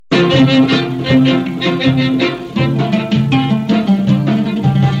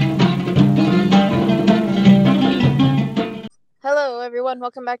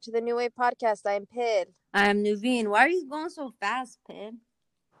back to the New Wave Podcast. I'm Pid. I'm Nuveen. Why are you going so fast, Pid?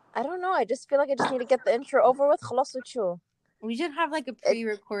 I don't know. I just feel like I just need to get the intro over with. خلاص وشو. We should have like a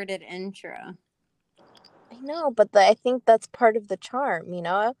pre-recorded intro. I know, but I think that's part of the charm, you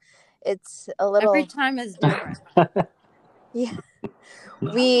know? It's a little... Every time is different. Yeah.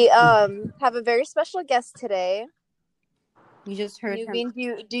 We have a very special guest today. You just heard Nuveen,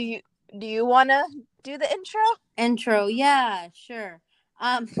 him. do you want to do the intro? Intro, yeah, sure.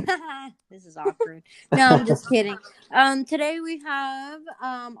 This is awkward. No, I'm just kidding. Today we have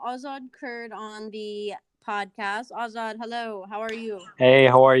Azad Kurd on the podcast. Azad, hello. How are you? Hey,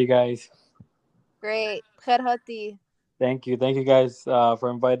 how are you guys? Great. بخير هاتي. Thank you guys for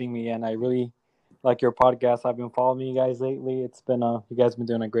inviting me, and I really like your podcast. I've been following you guys lately. It's been you guys been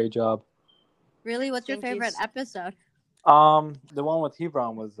doing a great job. Really? What's your Thank you. favorite episode? The one with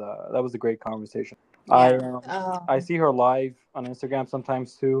Hebron was that was a great conversation. Yeah. I see her live on Instagram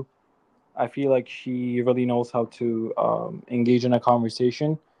sometimes too. I feel like she really knows how to engage in a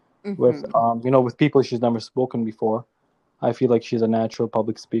conversation with with people she's never spoken before. I feel like she's a natural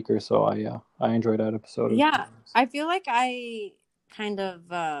public speaker, so I enjoyed that episode. Yeah, I feel like I kind of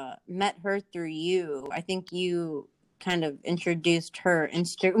met her through you. I think you kind of introduced her.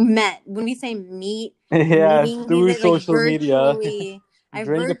 When we say meet, yeah, meeting, through like social media. I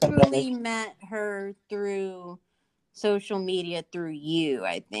During the virtually met her through social media through you,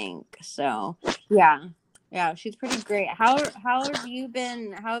 I think. So yeah, she's pretty great. How have you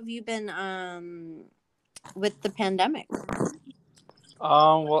been? How have you been with the pandemic?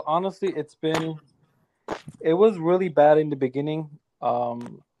 Well, honestly, it was really bad in the beginning,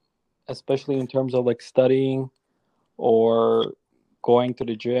 especially in terms of like studying or going to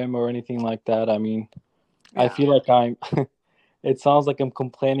the gym or anything like that. I mean, I feel like it sounds like I'm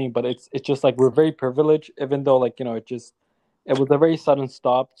complaining, but it's just like we're very privileged, even though like, it was a very sudden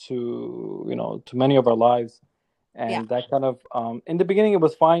stop to many of our lives. And that kind of, in the beginning it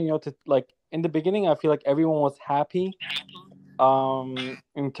was fine, in the beginning, I feel like everyone was happy.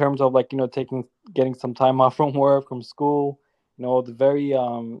 In terms of like getting some time off from work, from school, the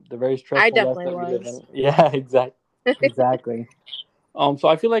very stressful I life definitely that we live was. in. Yeah, exactly. So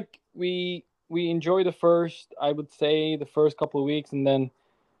I feel like we enjoy I would say the first couple of weeks, and then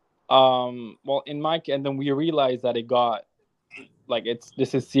and then we realized that it got like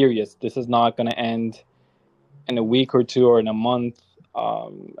this is serious. This is not going to end in a week or two or in a month,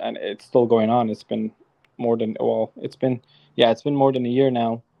 and it's still going on. It's been more than it's been more than a year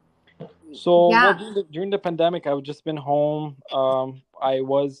now. So during the pandemic, I've just been home. I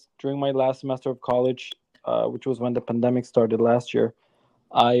was during my last semester of college, which was when the pandemic started last year.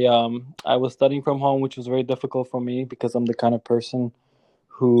 I was studying from home, which was very difficult for me because I'm the kind of person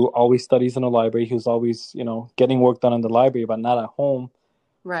who always studies in a library, who's always getting work done in the library, but not at home.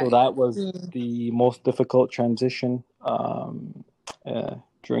 Right. So that was the most difficult transition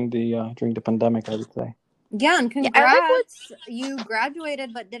during the pandemic, I would say. Yeah, and congrats! You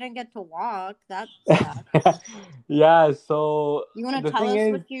graduated but didn't get to walk. That sucks. Yeah, so you want to tell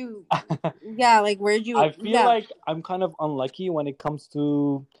us what you? Yeah, like where'd you? I feel like I'm kind of unlucky when it comes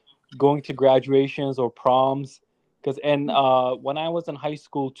to going to graduations or proms, because when I was in high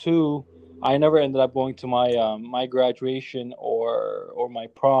school too, I never ended up going to my my graduation or my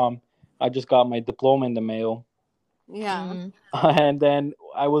prom. I just got my diploma in the mail. Yeah, and then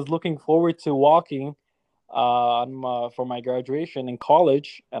I was looking forward to walking for my graduation in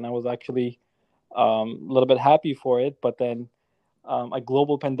college, and I was actually a little bit happy for it, but then a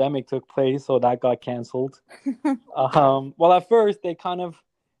global pandemic took place, so that got canceled. Well, at first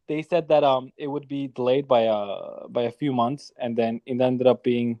they said that it would be delayed by a few months, and then it ended up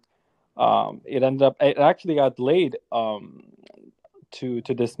being it actually got delayed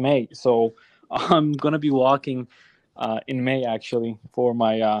to this May. So I'm gonna be walking in May actually for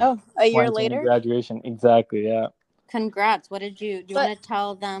my a year later graduation. Exactly, yeah. Congrats. What did you do? You want to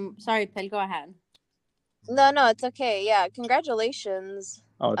tell them? Sorry, Pil, go ahead. No, it's okay. Yeah, congratulations.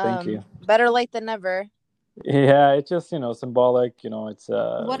 Oh, thank you. Better late than never. Yeah, it's just symbolic. It's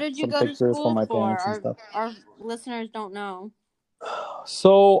what did you go to school for? My parents and stuff. Our listeners don't know.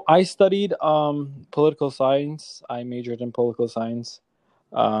 So I studied political science. I majored in political science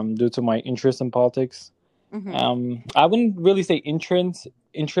due to my interest in politics. Mm-hmm. I wouldn't really say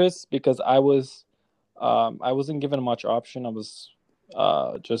interest because I wasn't given much option. I was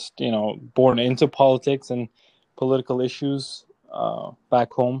just born into politics and political issues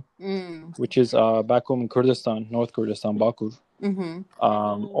back home, which is back home in Kurdistan, North Kurdistan, Bakur,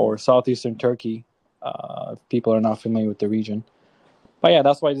 or southeastern Turkey. If people are not familiar with the region. But yeah,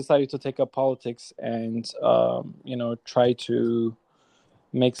 that's why I decided to take up politics and try to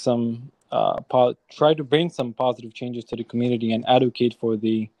make some try to bring some positive changes to the community and advocate for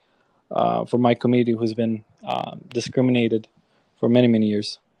the for my community who's been discriminated for many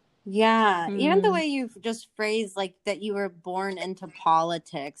years. Yeah, even the Mm-hmm. way you've just phrased like that you were born into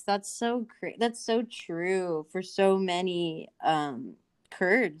politics, that's so that's so true for so many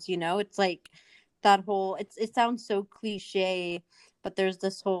Kurds, you know? It's like that whole it sounds so cliche, but there's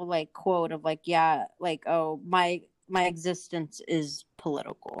this whole like quote of like yeah, like oh, my existence is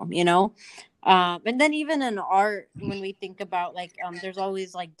political, you know? And then even in art when we think about like there's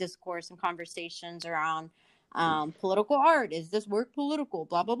always like discourse and conversations around political art, is this work political,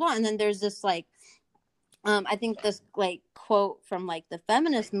 blah blah blah, and then there's this like I think this like quote from like the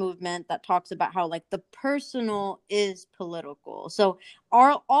feminist movement that talks about how like the personal is political, so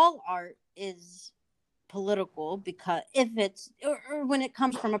all art is political because if it's or when it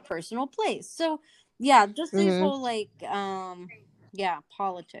comes from a personal place. So yeah, just these Mm-hmm. whole like yeah,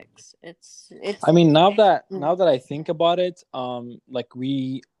 politics, it's I mean, now mm, that I think about it, like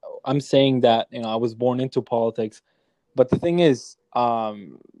I'm saying that I was born into politics, but the thing is,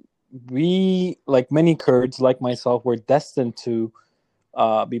 we, like many Kurds, like myself, were destined to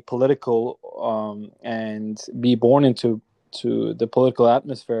be political, and be born into the political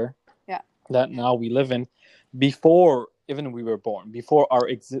atmosphere yeah. that now we live in, before even we were born, before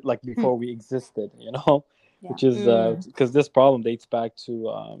before we existed, Yeah. which is Mm-hmm. because this problem dates back to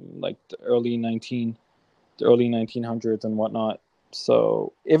like the early 1900s and whatnot.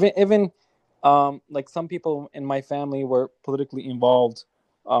 So even like some people in my family were politically involved,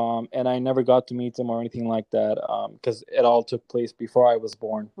 and I never got to meet them or anything like that, because it all took place before I was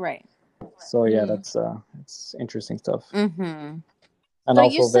born. Right. So yeah, Mm-hmm. that's it's interesting stuff, Mm-hmm. and So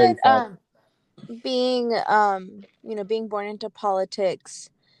you also very said sad. being being born into politics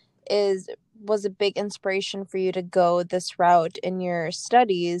is was a big inspiration for you to go this route in your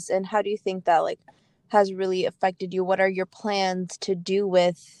studies, and how do you think that like has really affected you? What are your plans to do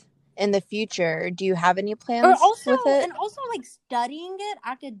with in the future? Do you have any Or plans also with it? and also like studying it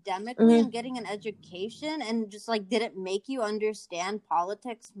academically Mm-hmm. and getting an education, and just like did it make you understand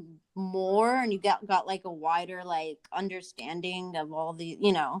politics more, and you got like a wider like understanding of all the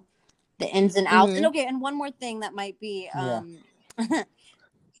the ins and outs. And Mm-hmm. okay, and one more thing that might be Yeah.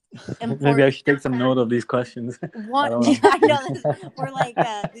 Maybe I important. should take some note of these questions. I One, don't know. I know this for like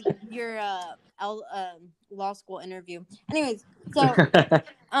your law school interview. Anyways, so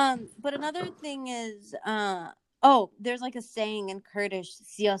but another thing is, oh, there's like a saying in Kurdish,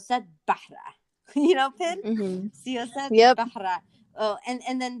 "Siyasat bahra." You know, Pin? Mm-hmm. "Siyasat Yep. bahra." Oh,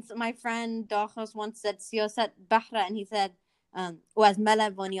 and then my friend Dachos once said "Siyasat bahra," and he said, "Was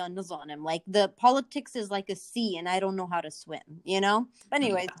malavani on nizanim." Like the politics is like a sea, and I don't know how to swim. You know. But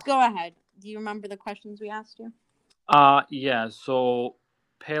anyways, go ahead. Do you remember the questions we asked you? Yeah. So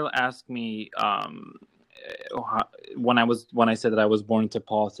Pale asked me, when I said that I was born into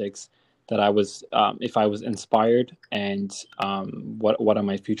politics, that I was, if I was inspired, and what are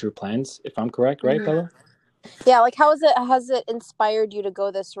my future plans, if I'm correct, right, Mm-hmm. Pele? Yeah, like how has it inspired you to go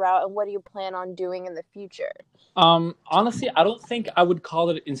this route, and what do you plan on doing in the future? Honestly, I don't think I would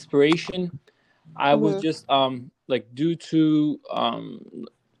call it inspiration. I was Mm-hmm. just like, due to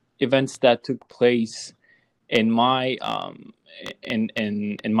events that took place in my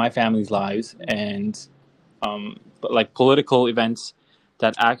in my family's lives, and but like political events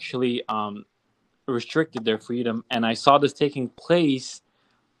that actually restricted their freedom, and I saw this taking place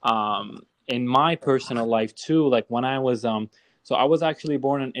in my personal life too. Like when I was so I was actually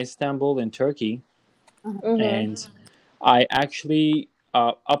born in Istanbul in Turkey, Mm-hmm. and I actually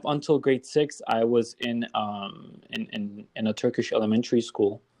up until grade 6 I was in a Turkish elementary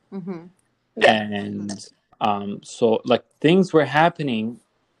school, Mm-hmm. Yeah. and so like things were happening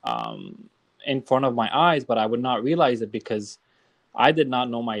um, in front of my eyes, but I would not realize it because I did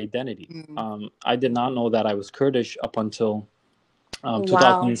not know my identity. Mm. I did not know that I was Kurdish up until Wow.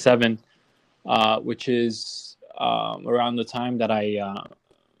 2007, which is around the time that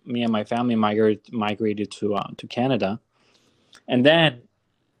me and my family migrated to Canada. And then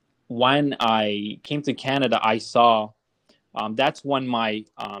when I came to Canada, I saw that's when my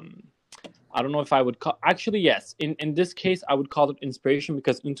I don't know if I would call, actually, yes. In this case, I would call it inspiration,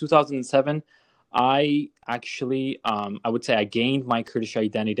 because in 2007, I actually, I would say I gained my Kurdish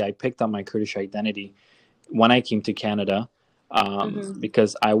identity. I picked up my Kurdish identity when I came to Canada, Mm-hmm.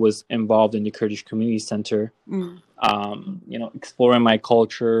 because I was involved in the Kurdish Community Center, Mm. exploring my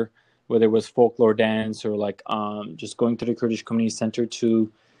culture, whether it was folklore dance or like just going to the Kurdish Community Center to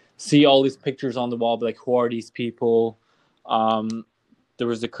see all these pictures on the wall, like, who are these people? There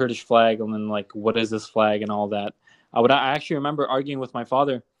was the Kurdish flag, and then like, what is this flag, and all that. I actually remember arguing with my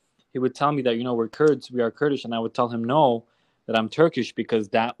father. He would tell me that, we're Kurds, we are Kurdish, and I would tell him no, that I'm Turkish, because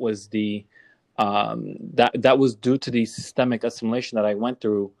that was that was due to the systemic assimilation that I went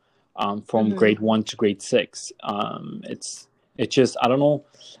through, from Mm-hmm. grade 1 to grade 6. It's just, I don't know.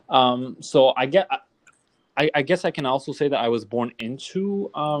 So I guess I can also say that I was born into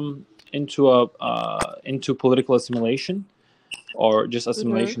political assimilation, or just Mm-hmm.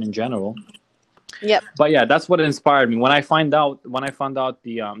 assimilation in general. Yep. But yeah, that's what inspired me. When I found out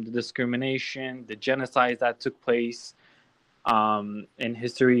the discrimination, the genocide that took place, in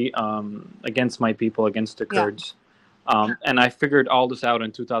history, against my people, against the Yeah. Kurds, and I figured all this out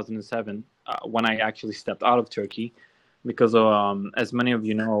in 2007, when I actually stepped out of Turkey, because, as many of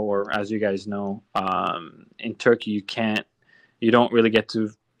you know, or as you guys know, in Turkey you don't really get to.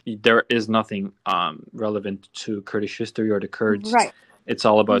 There is nothing relevant to Kurdish history or the Kurds. Right. It's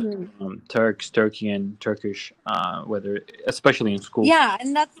all about, Mm-hmm. Turks, Turkey, and Turkish, whether especially in school. Yeah,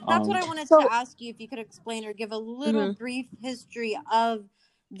 and that's what Um, I wanted to So, ask you, if you could explain or give a little mm-hmm. brief history of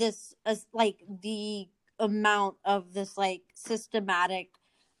this, like the amount of this like systematic,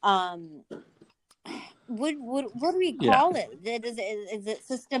 um what do we yeah. call it? Is it Okay.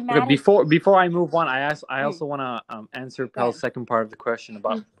 systematic? Before I move on, I Mm, also want to, answer go ahead. Pel's second part of the question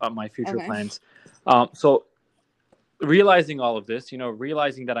about, my future Okay. plans. So realizing all of this,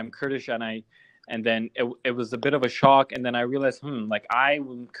 realizing that I'm Kurdish, and then it was a bit of a shock, and then I realized, like,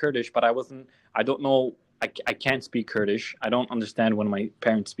 I'm Kurdish, but I don't know, I can't speak Kurdish. I don't understand when my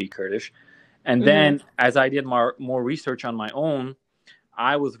parents speak Kurdish. And Mm-hmm. then, as I did more research on my own,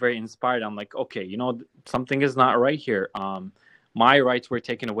 I was very inspired. I'm like, okay, something is not right here. My rights were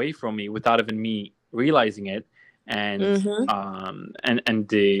taken away from me without even me realizing it, and Mm-hmm.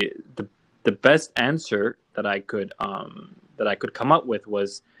 the best answer that I could come up with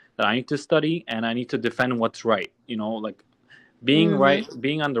was that I need to study and I need to defend what's right. Like, Mm-hmm.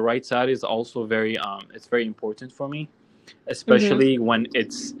 being on the right side is also it's very important for me, Mm-hmm. especially when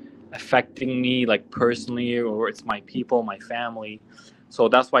it's affecting me, like, personally, or it's my people, my family. So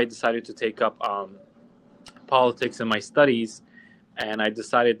that's why I decided to take up, politics in my studies, and I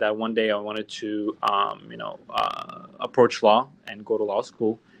decided that one day I wanted to, approach law and go to law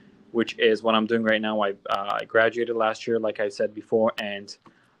school, which is what I'm doing right now. I graduated last year, like I said before, and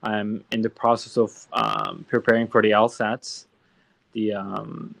I'm in the process of, preparing for the LSATs,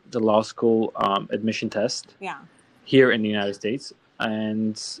 the law school, admission test Yeah. here in the United States,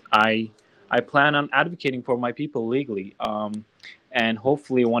 and I plan on advocating for my people legally, and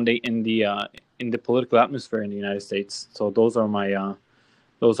hopefully one day in the political atmosphere in the United States. So those are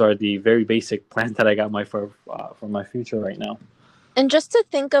the very basic plans that I got for my future right now. And just to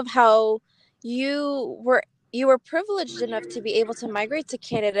think of how you were you were privileged enough to be able to migrate to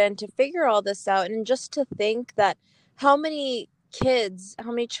Canada and to figure all this out, and just to think that how many kids,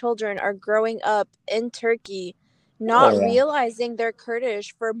 how many children are growing up in Turkey Oh not yeah, realizing they're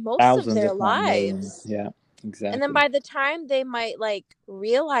Kurdish for most of thousands, their if not millions. lives. Yeah, And then exactly. by the time they might like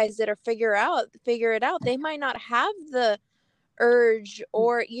realize it or figure it out, they might not have the urge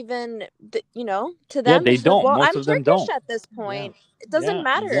or even to Yeah, them they it's like, don't. well, Most I'm of them Turkish don't. at this Yeah, point, it doesn't yeah,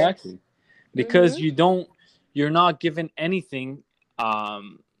 matter. exactly. Because Mm-hmm. you're not given anything,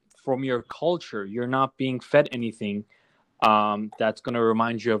 from your culture. You're not being fed anything, that's going to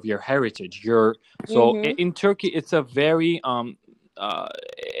remind you of your heritage. Mm-hmm. In Turkey, it's a very,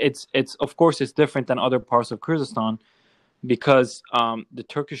 it's of course it's different than other parts of Kyrgyzstan, because, the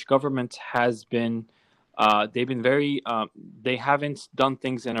Turkish government has been, they've been very, they haven't done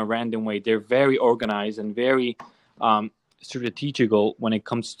things in a random way. They're very organized and very, strategical when it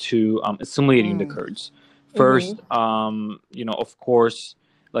comes to, assimilating the Mm. Kurds. Mm-hmm. First, of course,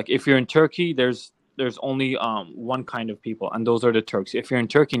 like, if you're in Turkey, there's only, one kind of people, and those are the Turks. If you're in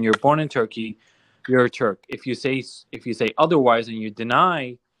Turkey and you're born in Turkey, you're a Turk. If you say otherwise and you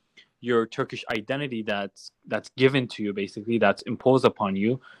deny your Turkish identity that's given to you, basically, that's imposed upon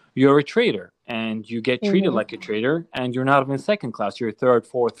you, you're a traitor, and you get treated Mm-hmm. like a traitor, and you're not even second class. You're third,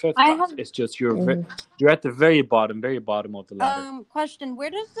 fourth, fifth I have class. It's just Mm-hmm. you're at the very bottom of the ladder. question. Where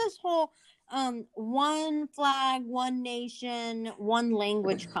does this whole one flag, one nation, one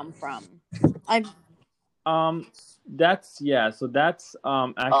language come from? I Um, that's yeah. So that's,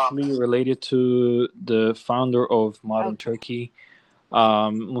 actually related to the founder of modern Okay. Turkey,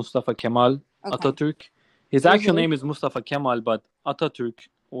 Mustafa Kemal Okay. Atatürk. His actual Mm-hmm. name is Mustafa Kemal, but Atatürk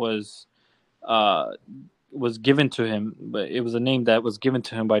uh, was given to him, but it was a name that was given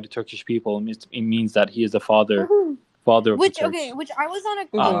to him by the Turkish people. It means that he is the father father of the Which Turks. which I was on a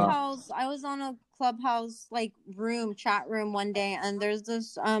Mhm. clubhouse like chat room one day, and there's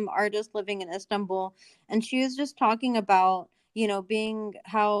this artist living in Istanbul, and she was just talking about, being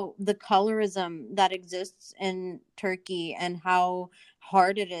how the colorism that exists in Turkey and how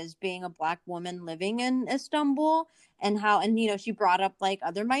hard it is being a Black woman living in Istanbul, and how, and she brought up like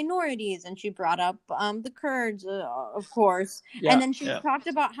other minorities, and she brought up the Kurds, of course, Yeah, and then she yeah. talked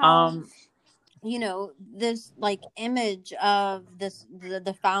about how Um, this like image of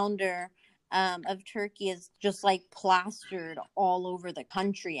the founder of Turkey is just like plastered all over the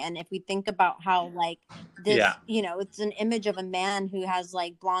country. And if we think about how like yeah, this, it's an image of a man who has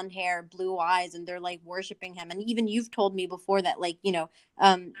like blonde hair, blue eyes, and they're like worshiping him. And even you've told me before that, like,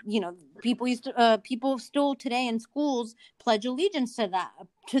 people still today in schools pledge allegiance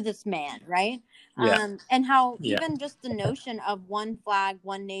to this man, right? yeah, And how yeah, even just the notion of one flag,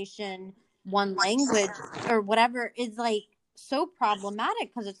 one nation, one language or whatever is like so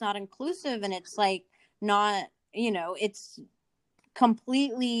problematic because it's not inclusive, and it's like not, it's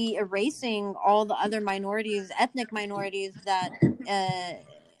completely erasing all the other ethnic minorities that uh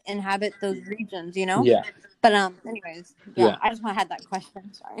inhabit those regions. yeah, But anyways, yeah, yeah. I just want to have that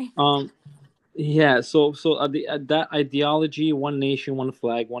question, sorry. Um, yeah. So that ideology, one nation, one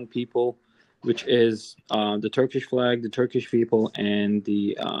flag, one people, which is the Turkish flag, the Turkish people, and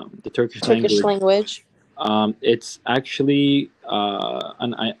the Turkish Turkish language. language. It's actually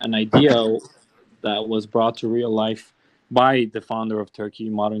an idea that was brought to real life by the founder of Turkey,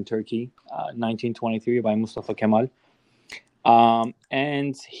 modern Turkey, 1923, by Mustafa Kemal.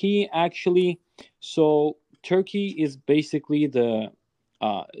 And he actually, so Turkey is basically the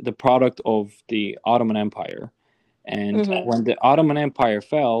product of the Ottoman Empire. And Mhm. when the Ottoman Empire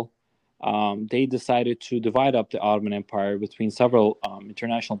fell, they decided to divide up the Ottoman Empire between several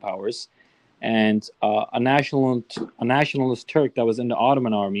international powers. And a nationalist Turk that was in the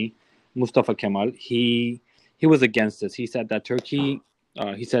Ottoman army, Mustafa Kemal, he was against this. He said that Turkey,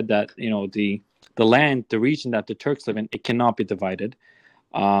 he said that the land, the region that the Turks live in, it cannot be divided.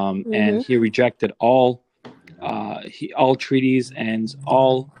 And Mhm. he rejected all treaties and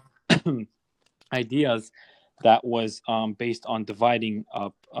all ideas that was based on dividing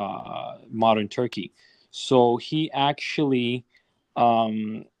up modern Turkey. So he actually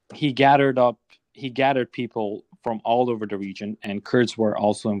um, he gathered people from all over the region, and Kurds were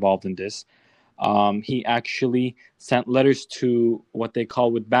also involved in this. He actually sent letters to what they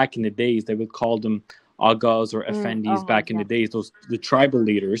call, with back in the days, they would call them agas or effendis Oh, back in yeah. the days, those the tribal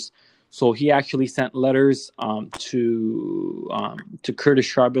leaders. So he actually sent letters to Kurdish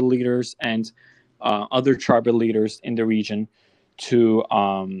tribal leaders and other tribal leaders in the region to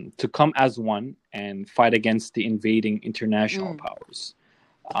come as one and fight against the invading international powers,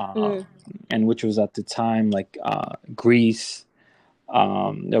 uh, Mm. and which was at the time like Greece.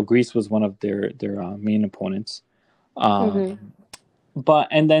 No, Greece was one of their main opponents. Mhm. But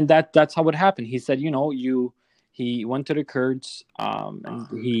and then that's how it happened. He said, he went to the Kurds, and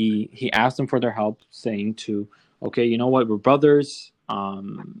he asked them for their help, saying to, okay, you know what, we're brothers.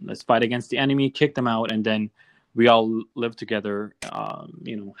 Let's fight against the enemy, kick them out, and then we all live together,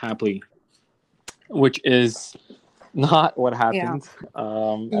 happily. Which is not what Yeah. happened,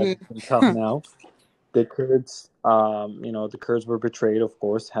 as Mhm. you can tell now. The Kurds, the Kurds were betrayed, of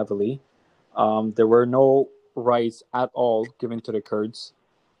course, heavily. There were no rights at all given to the Kurds.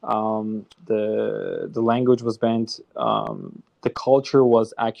 The language was banned. The culture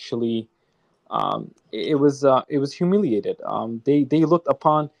was actually it was humiliated. They looked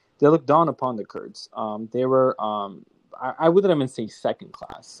down upon the Kurds. They were I wouldn't even say second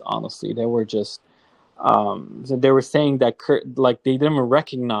class. Honestly, they were just so they were saying that like they didn't even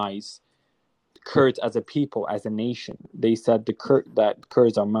recognize Kurds as a people, as a nation. They said that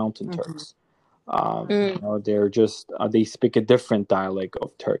Kurds are mountain Turks. Mm. They're just they speak a different dialect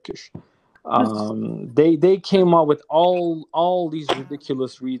of Turkish. They came up with all these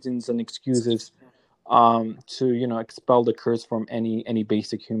ridiculous reasons and excuses to expel the Kurds from any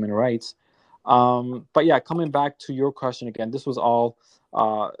basic human rights. But yeah, coming back to your question again, this was all.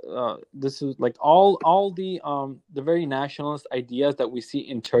 This is like all the very nationalist ideas that we see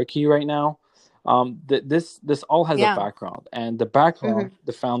in Turkey right now. This all has a Yeah. background, and the background, Mhm.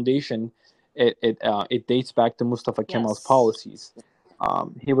 the foundation, it dates back to Mustafa Kemal's Yes. policies.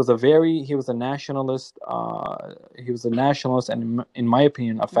 He was a nationalist. He was a nationalist, and in my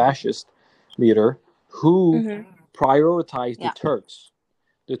opinion, a fascist leader who Mhm. prioritized the Yeah. Turks.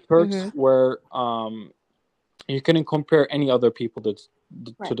 The Turks Mhm. were you couldn't compare any other people to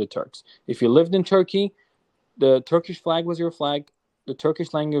Right. the Turks. If you lived in Turkey, the Turkish flag was your flag, the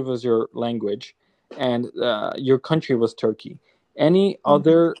Turkish language was your language, and your country was Turkey. Any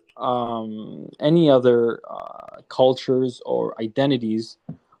other cultures or identities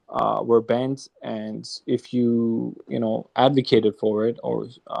were banned, and if you advocated for it or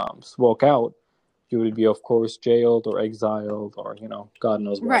spoke out, you would be, of course, jailed or exiled or God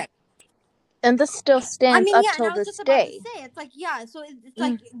knows what. Right. And this still I stands mean, up yeah, and till I was this just about to day. say, it's like, yeah, so it's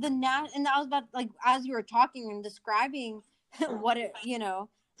like and I was about, like, as you were talking and describing what it,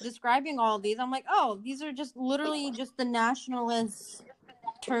 describing all of these, I'm like, oh, these are just literally just the nationalist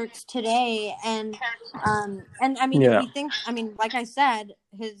Turks today. And I mean, if Yeah. we think, I mean, like I said,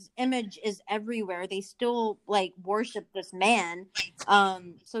 his image is everywhere. They still like worship this man.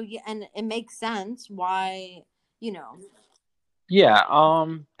 So yeah, and it makes sense why, you know. Yeah,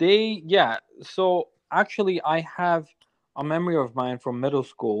 so actually I have a memory of mine from middle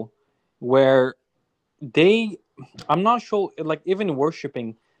school where they I'm not sure, like, even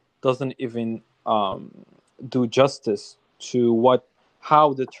worshiping doesn't even do justice to what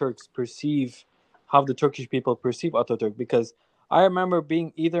how the Turks perceive how the Turkish people perceive Ataturk, because I remember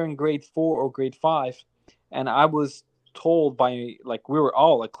being either in grade 4 or grade 5, and I was told by, like, we were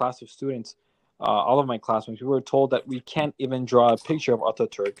all a class of students, all of my classmates, we were told that we can't even draw a picture of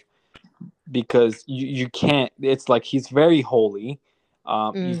Ataturk because you can't, it's like he's very holy.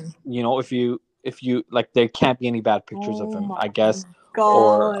 If you like, there can't be any bad pictures of Oh him, my I guess.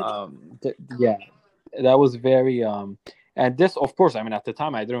 Or God. yeah, that was very and this, of course, I mean, at the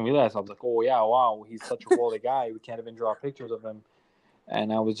time I didn't realize. I was like, oh yeah, wow, he's such a holy guy, we can't even draw pictures of him.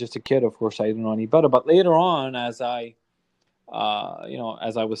 And I was just a kid, of course, I didn't know any better. But later on, as I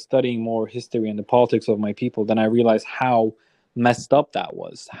was studying more history and the politics of my people, then I realized how messed up that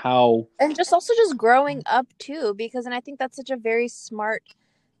was. How And just also just growing up too, because and I think that's such a very smart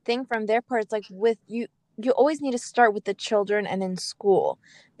thing from their part. It's like, with you always need to start with the children and in school,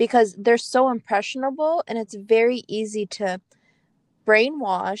 because they're so impressionable and it's very easy to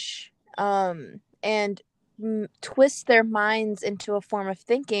brainwash and twist their minds into a form of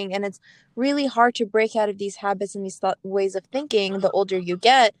thinking, and it's really hard to break out of these habits and these ways of thinking the older you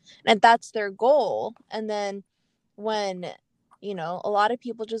get, and that's their goal. And then when a lot of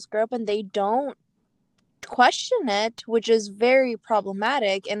people just grow up and they don't question it, which is very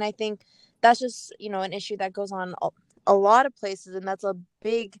problematic. And I think that's just an issue that goes on a lot of places, and that's a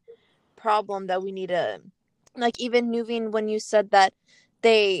big problem that we need to, like, even Nuveen, when you said that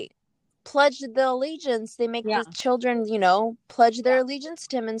they pledged the allegiance, they make Yeah. the children pledge their allegiance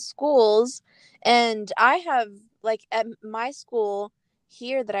to him in schools. And I have, like, at my school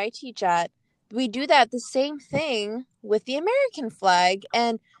here that I teach at, we do that the same thing with the American flag.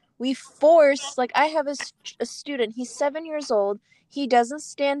 And we force, like, I have a student, he's 7 years old, he doesn't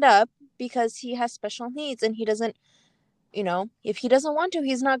stand up because he has special needs, and he doesn't, if he doesn't want to,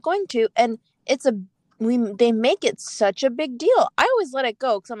 he's not going to. And it's a they make it such a big deal. I always let it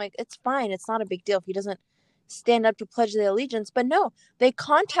go because I'm like, it's fine, it's not a big deal if he doesn't stand up to pledge the allegiance. But no, they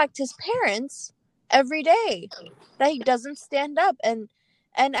contact his parents every day that he doesn't stand up. And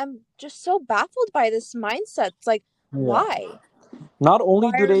I'm just so baffled by this mindset. It's like, yeah, why not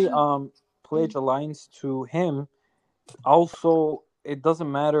only why do are they we pledge alliance to him, also it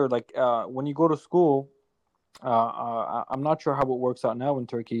doesn't matter, like, when you go to school. I'm not sure how it works out now in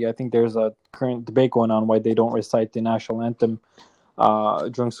Turkey. I think there's a current debate going on why they don't recite the national anthem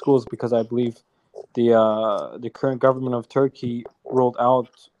during schools, because I believe the current government of Turkey rolled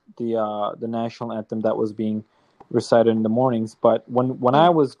out the national anthem that was being recited in the mornings. But when I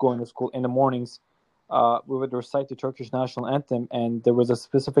was going to school in the mornings, we would recite the Turkish national anthem, and there was a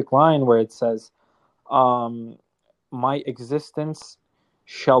specific line where it says, um, "My existence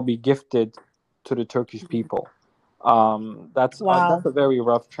shall be gifted to the Turkish people." That's wow. a very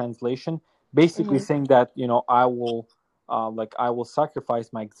rough translation, basically Mhm. saying that I will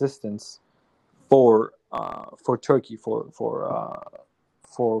sacrifice my existence for Turkey, for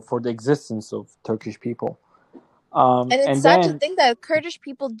the existence of Turkish people. And it's And sad to then think that Kurdish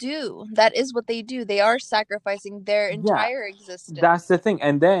people do. That is what they do. They are sacrificing their yeah, entire that's existence. the thing.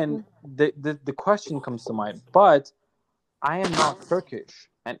 And then the question comes to mind. But I am not Turkish,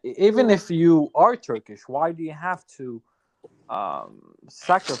 and even Yeah. if you are Turkish, why do you have to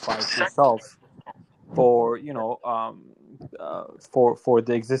sacrifice yourself for for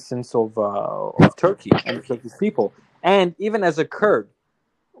the existence of Turkey and the Turkish people? And even as a Kurd,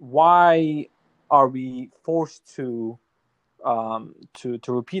 why are we forced to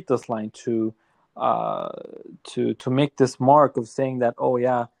repeat this line, uh, to make this mark of saying that, oh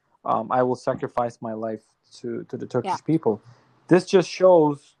yeah, I will sacrifice my life to the Yeah. Turkish people? This just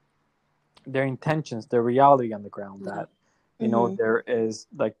shows their intentions, their reality on the ground, that Mm-hmm. there is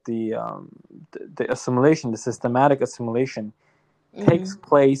like the assimilation, the systematic assimilation takes Mm-hmm.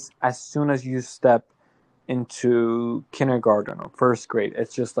 place as soon as you step into kindergarten or first grade.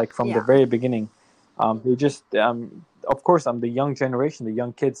 It's just like from the Yeah. very beginning. They just, of course, the young generation, the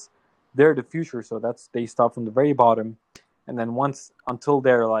young kids, they're the future. So they start from the very bottom, and then until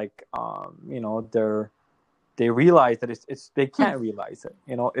they're like, they realize that it's they can't realize it.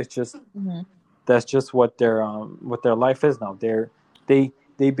 It's just Mm-hmm. that's just what their life is now. They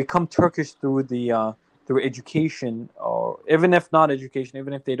become Turkish through education, or even if not education,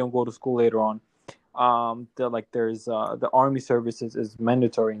 even if they don't go to school later on. There's the army services is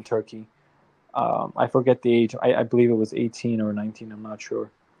mandatory in Turkey. I forget the age. I believe it was 18 or 19. I'm not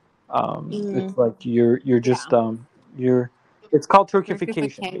sure. Mm-hmm. It's like you're Yeah. just you're. It's called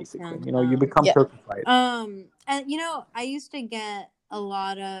Turkification, basically. Certification. You become Yeah. Turkified. And I used to get a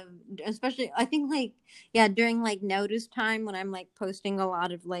lot of, especially I think like, yeah, during like notice time when I'm like posting a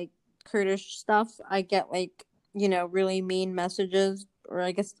lot of like Kurdish stuff, I get like, really mean messages, or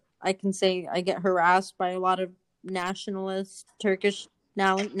I guess I can say I get harassed by a lot of nationalists, Turkish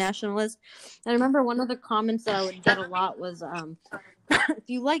nationalists. And I remember one of the comments that I would get a lot was, if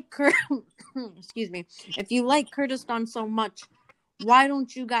you like excuse me, if you like Kurdistan so much, why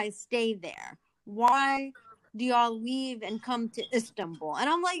don't you guys stay there? Why do y'all leave and come to Istanbul? And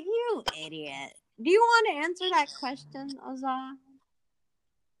I'm like, you idiot. Do you want to answer that question, Azar?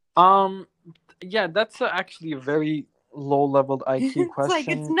 Um, yeah, that's actually a very low leveled IQ It's like,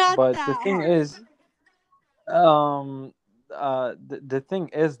 it's question. not But the that thing hard. is, um, the thing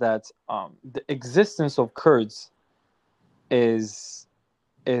is that the existence of Kurds is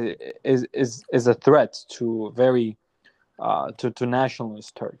is a threat to very to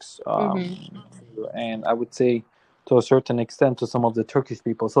nationalist Turks, Mm-hmm. and I would say to a certain extent to some of the Turkish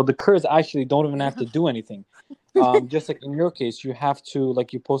people. So the Kurds actually don't even have to do anything. Just like in your case, you have to,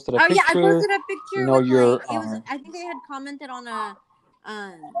 like, you posted a Oh yeah, I picture. posted a picture with Your like, it was, I think they had commented on a,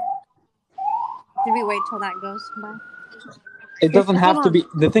 should we wait till that goes by? it doesn't Hold have to on. be.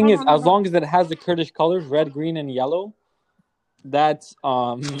 The thing is, as Hold on. long as it has the Kurdish colors, red, green, and yellow, that's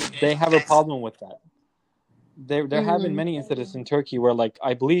they have a problem with that. There have been Mm-hmm. many incidents in Turkey where, like,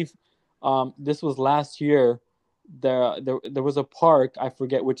 I believe this was last year. There was a park, I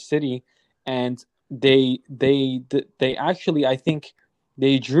forget which city, and they actually, I think,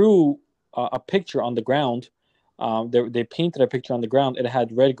 they drew a picture on the ground. They painted a picture on the ground. It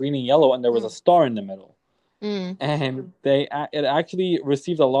had red, green, and yellow, and there was a star in the middle. Mm. And it actually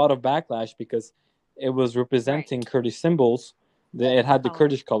received a lot of backlash because it was representing Kurdish symbols. It had the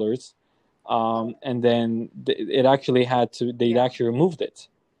Kurdish colors, and then it actually they actually removed it.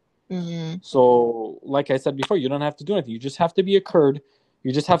 Mm-hmm. So, like I said before, you don't have to do anything. You just have to be a Kurd.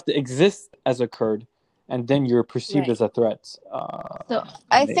 You just have to exist as a Kurd, and then you're perceived as a threat. So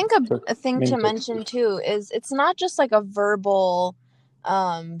I think a thing Many to Turkish mention people. too is it's not just like a verbal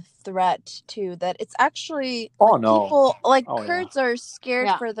threat too, that it's actually Oh like no! people like Oh yeah! Kurds are scared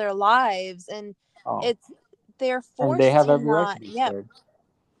Yeah. for their lives, and Oh, it's they're and they forced have to every right to not, be yeah, scared.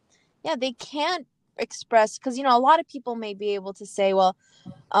 yeah, they can't express, because a lot of people may be able to say, well,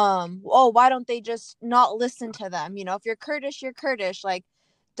 oh, why don't they just not listen to them, if you're Kurdish, you're Kurdish, like,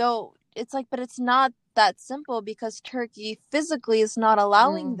 don't, it's like, but it's not that simple, because Turkey physically is not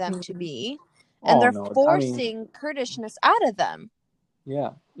allowing them to be, and Oh they're no! I mean, forcing Kurdishness out of them.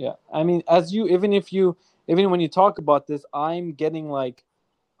 yeah, yeah. I mean, even when you talk about this, I'm getting like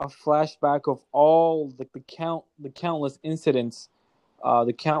a flashback of all the countless incidents,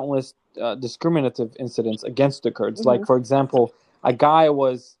 the countless discriminative incidents against the Kurds. Mm-hmm. Like, for example,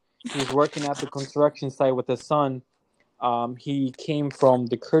 he's working at the construction site with his son. He came from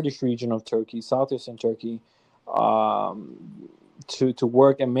the Kurdish region of Turkey, southeastern Turkey, to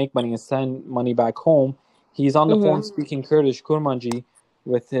work and make money and send money back home. He's on the phone Mm-hmm. speaking Kurdish, Kurmanji,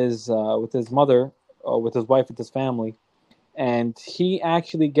 with his mother, with his wife, with his family, and he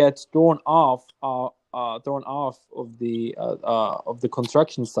actually gets thrown off of the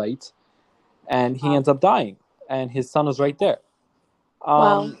construction site, and he ends up dying, and his son is right there.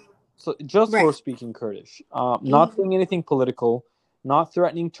 Wow. So just Right. for speaking Kurdish, not doing anything political, not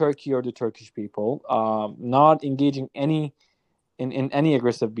threatening Turkey or the Turkish people, not engaging in any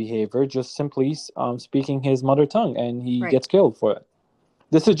aggressive behavior, just simply speaking his mother tongue, and he Right. gets killed for it.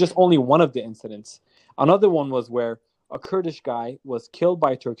 This is just only one of the incidents. Another one was where a Kurdish guy was killed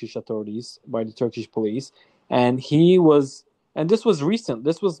by Turkish authorities, by the Turkish police, and this was recent.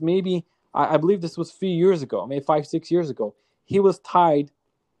 This was maybe, I believe this was a few years ago, maybe 5-6 years ago. He was tied.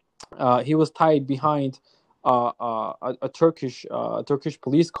 He was tied behind a Turkish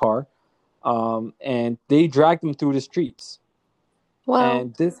police car, and they dragged him through the streets. Wow.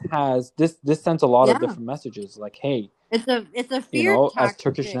 And this sends a lot of Yeah. different messages, like, hey, It's a fear as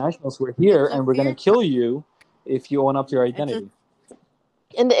Turkish tactic. nationals, we're here It's a and we're gonna fear kill tactic. you if you own up to your It's a identity.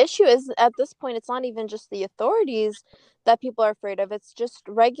 And the issue is, at this point, it's not even just the authorities that people are afraid of. It's just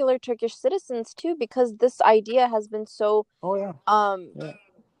regular Turkish citizens too, because this idea has been so Oh yeah, um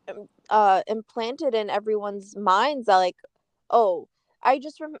yeah. implanted in everyone's minds that, like, oh,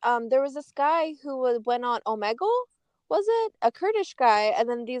 there was this guy who went on Omegle, was it a Kurdish guy, and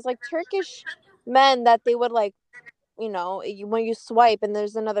then these like Turkish men that they would like, when you swipe and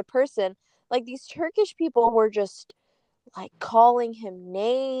there's another person, like these Turkish people were just like calling him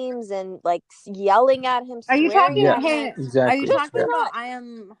names and like yelling at him, Are you swearing talking? Yeah, at him, Hey, are you exactly. just for talking Yeah, about not. I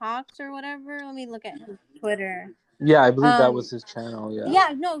am Hawks or whatever? Let me look at his Twitter. yeah. I believe that Um, was his channel. Yeah.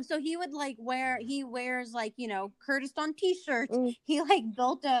 yeah, no. So he would like he wears like Kurdistan t-shirts. Mm, He like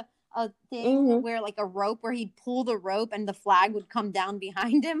built a thing mm-hmm. where like a rope where he'd pull the rope and the flag would come down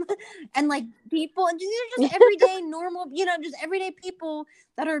behind him, and like people, and these are just everyday normal, just everyday people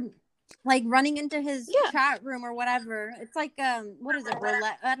that are like running into his Yeah, chat room or whatever. It's like what is it,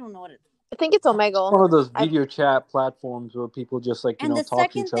 roulette? I don't know what it. I think it's Omegle. One of those I video chat platforms where people just like And the talk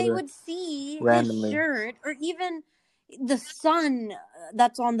to second each they other would see his randomly. shirt or even the sun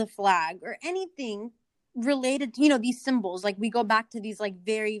that's on the flag or anything related to, these symbols, like we go back to these like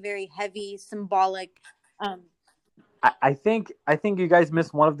very, very heavy symbolic. Um, I think you guys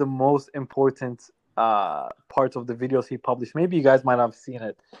missed one of the most important parts of the videos he published. Maybe you guys might have seen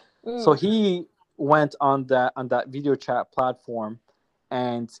it. So mm, he went on that video chat platform,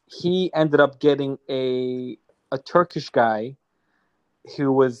 and he ended up getting a Turkish guy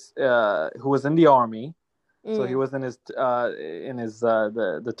who was in the army. So he mm, was in his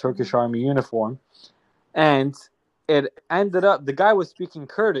the Turkish army uniform, and it ended up the guy was speaking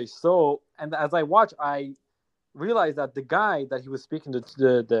Kurdish. So, and as I watched, I realized that the guy that he was speaking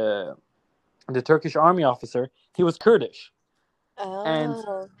to, the Turkish army officer, he was Kurdish. And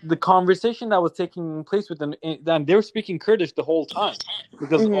oh, the conversation that was taking place with them, and they were speaking Kurdish the whole time,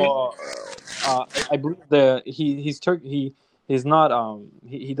 because mm-hmm. I believe he's not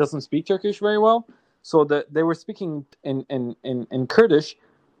he doesn't speak Turkish very well, so they were speaking in Kurdish,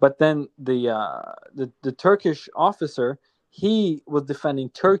 but then the Turkish officer, he was defending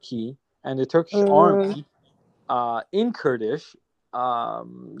Turkey and the Turkish Mm. army in Kurdish.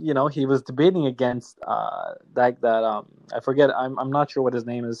 He was debating against that I forget. I'm not sure what his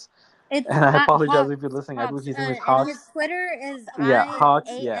name is, it's and I apologize Hawks, if you're listening. I believe Hawks, his name is and his Hawks. Twitter is Yeah,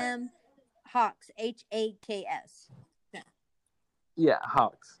 Hawks. Yeah, IAM Hawks, HAKS. Yeah. yeah,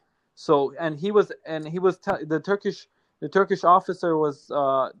 Hawks. So, and the Turkish officer was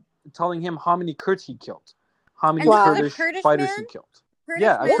telling him how many Kurds he killed, how many And this is Wow. a Kurdish Kurdish fighters man, he killed.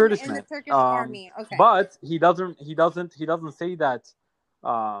 Yeah, a Kurdish in the man. Turkish army. Okay, But he doesn't say that.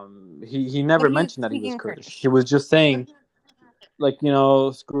 He but never he was mentioned that he was speaking Kurdish. He Kurdish. was just saying, like,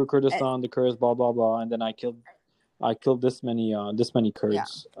 screw Uh, Kurdistan, the Kurds, blah blah blah, and then I killed this many yeah.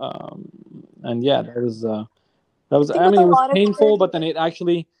 Kurds. And yeah, that I was, think I with mean, a it was lot of painful, Kurdish, but then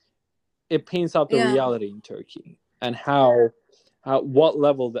it paints out the Yeah. reality in Turkey and how what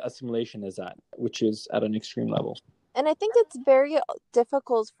level the assimilation is at, which is at an extreme level. and I think it's very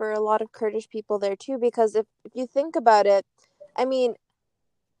difficult for a lot of Kurdish people there too, because if you think about it, I mean,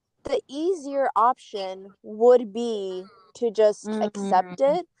 the easier option would be to just accept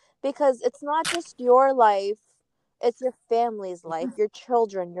Mm-hmm. it, because it's not just your life, it's your family's life, your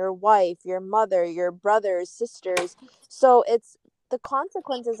children, your wife, your mother, your brothers, sisters. So it's the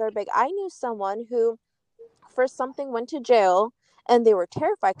consequences are big. I knew someone who for something went to jail, and they were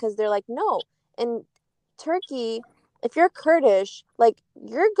terrified because they're like, no, in Turkey, if you're Kurdish, like,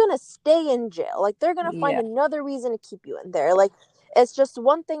 you're gonna stay in jail. Like, they're gonna find Yeah. another reason to keep you in there. Like, it's just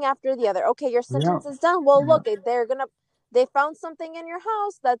one thing after the other. Okay, your Yeah, sentence is done. Well, yeah. look, they found something in your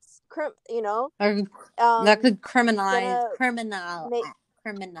house that's Or that um could criminalize gonna make,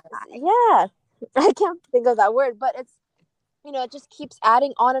 criminalize. yeah. I can't think of that word, but it's, it just keeps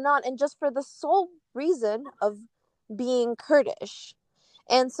adding on and on, and just for the sole reason of being Kurdish.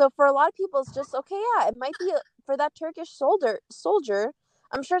 And so for a lot of people, it's just okay. Yeah, it might be for that Turkish soldier.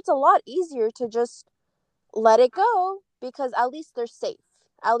 I'm sure it's a lot easier to just let it go, because at least they're safe.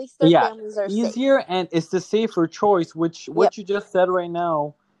 At least their Yeah, families are safe. easier, and it's the safer choice. Which Yep. what you just said right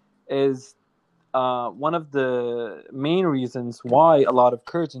now is one of the main reasons why a lot of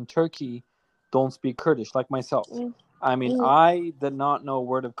Kurds in Turkey don't speak Kurdish, like myself. I mean, Mm-hmm. I did not know a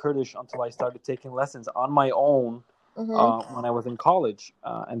word of Kurdish until I started taking lessons on my own Mm-hmm. when I was in college,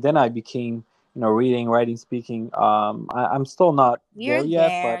 and then I became, reading, writing, speaking. I'm still not there You're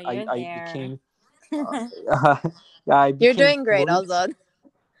yet, there. but You're I there. became Yeah, I You're became doing great, fluent. Azad.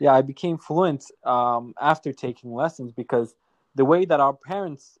 Yeah, I became fluent after taking lessons, because the way that our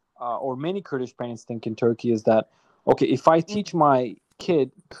parents or many Kurdish parents think in Turkey is that, okay, if I teach my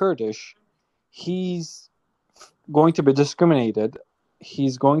kid Kurdish, he's going to be discriminated.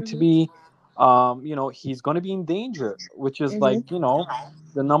 He's going to Mhm. be, he's going to be in danger, which is like, Mhm.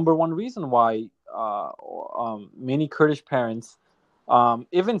 the number one reason why many Kurdish parents,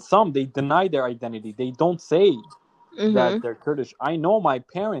 even some, they deny their identity. They don't say that Mhm. they're Kurdish. I know my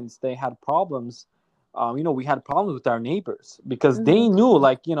parents, they had problems. We had problems with our neighbors because they Mhm. knew,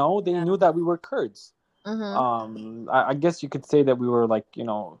 like, they Yeah. knew that we were Kurds. Mhm. I guess you could say that we were like,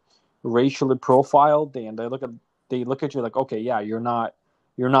 racially profiled. They look at you like, okay, yeah, you're not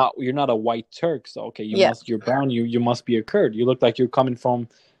a white Turk, so okay, Yeah. you're brown, you must be a Kurd. You look like you're coming from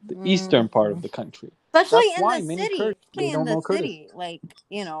the eastern part of Mhm. the country. Especially That's in why the many city. Kurds, they Especially in don't the know Kurdish. city, like,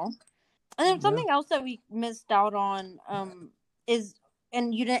 And then Yeah. something else that we missed out on is,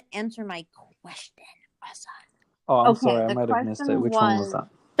 and you didn't answer my question, Oh, I'm Asa. Okay, sorry, I the might have missed it. question Which one was was, that?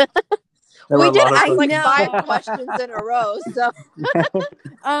 There were We a did lot of ask I like questions. five know. questions in a row, so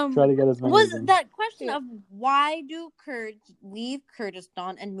Try to get as many as Was them. that question yeah. of why do Kurds leave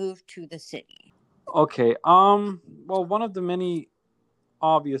Kurdistan and move to the city? Okay. Well, one of the many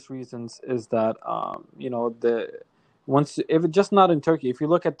obvious reasons is that the once if it's just not in Turkey. Yeah. If you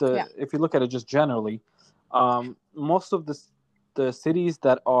look at it just generally, most of the cities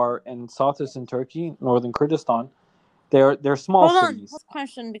that are in southeastern Turkey, northern Kurdistan, they're small Hold on, cities.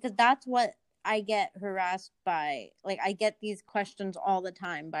 question, because that's what I get harassed by. Like, I get these questions all the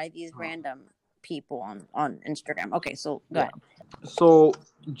time by these random people on Instagram. Okay, so go Yeah. ahead. So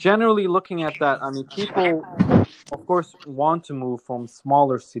generally, looking at that, I mean, people, of course, want to move from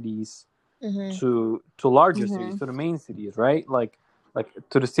smaller cities Mhm. to larger cities, Mm-hmm. to the main cities, right? Like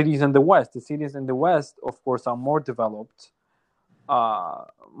to the cities in the west. The cities in the west, of course, are more developed,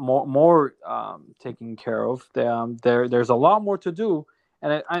 more taken care of. There's a lot more to do,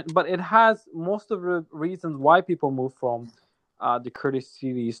 but it has most of the reasons why people move from the Kurdish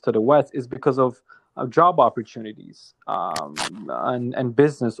cities to the west is because of job opportunities, and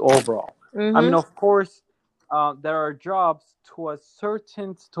business overall. I mean, Mhm. of course, there are jobs to a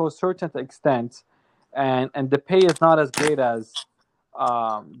certain extent, and the pay is not as great as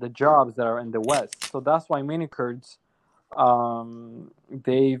the jobs that are in the west. So that's why many Kurds,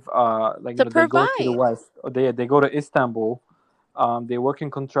 they've To they go to the provide. west, or they go to Istanbul. They work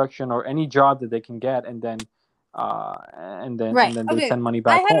in construction or any job that they can get, and Right. then they Okay. send money I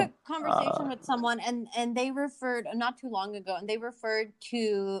back had a home. conversation with someone, and they referred not too long ago, and they referred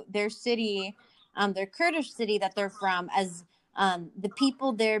to their city, their Kurdish city that they're from, as the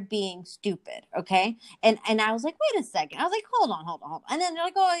people there being stupid. Okay. And I was like, wait a second. I was like, hold on. And then they're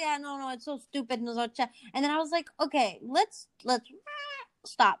like, oh yeah, no, it's so stupid. And then I was like, okay, let's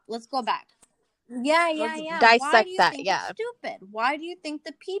stop. Let's go back. Yeah, yeah, Let's yeah. Why do dissect you that. think it's Yeah. stupid? Why do you think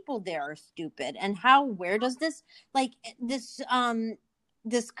the people there are stupid? And where does this, like, this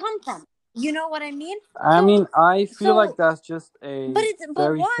come from? You know what I mean? I So, mean, I feel like so, that's just but a but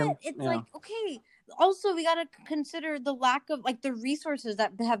very what? simple. It's Yeah, like, okay, also we got to consider the lack of, like, the resources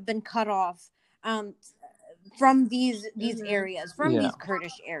that have been cut off um from these Mhm. areas, from yeah, these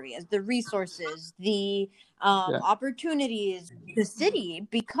Kurdish areas, the resources, the yeah, opportunities, the city,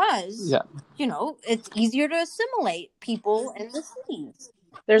 because yeah. it's easier to assimilate people in the cities.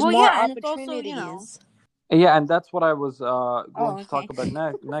 There's Well, more yeah, and it's also opportunities. Yeah, and that's what I was oh, going to talk okay,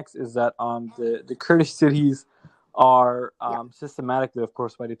 about next is that the Kurdish cities are yeah, systematically, of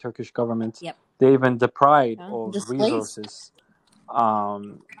course, by the Turkish government. yep, They've been deprived yeah, of displaced. resources.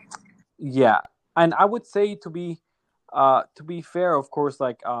 Um, yeah, and I would say to be fair, of course,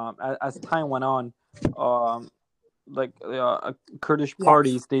 like as time went on, um, Kurdish Yes,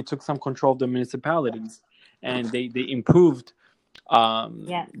 parties, they took some control of the municipalities, and they improved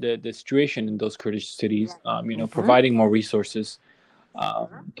yeah, the situation in those Kurdish cities, mm-hmm. providing more resources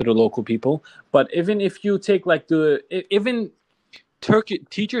to the local people. But even if you take like even Turkey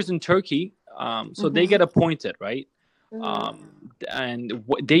teachers in Turkey, so they Mm-hmm. get appointed, right? Mhm. And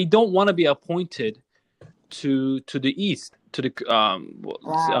they don't want to be appointed to the east,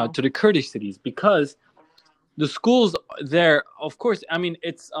 Wow. to the Kurdish cities, because the schools there, of course, I mean,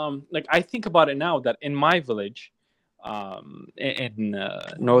 it's like I think about it now that in my village, in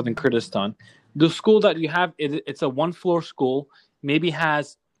northern Kurdistan, the school that you have, it's a one floor school, maybe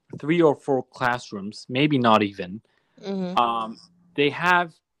has 3 or 4 classrooms, maybe not even. Mhm. um they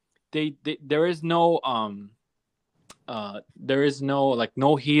have there is no like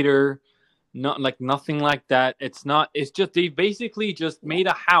no heater, not like nothing like that. It's just they basically just Yeah. made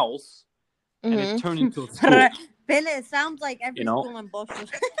a house and it Mm-hmm. turned into a school. Pele, it sounds like every You know? school in Boston.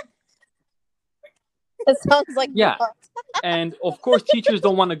 It sounds like Yeah. that. And of course, teachers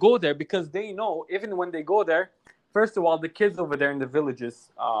don't want to go there because they know, even when they go there, first of all, the kids over there in the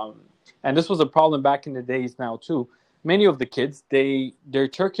villages, and this was a problem back in the days now too. Many of the kids, they're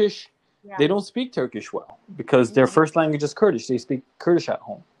Turkish. Yeah. They don't speak Turkish well because their first language is Kurdish. They speak Kurdish at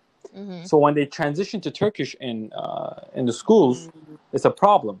home. Mm-hmm. So when they transition to Turkish in the schools, it's a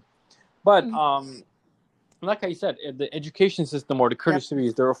problem. But like I said, the education system or the Kurdish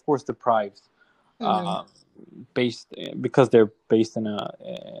cities, they're of course deprived. Because they're based in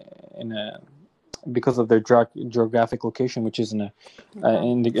a because of their geographic location, which is in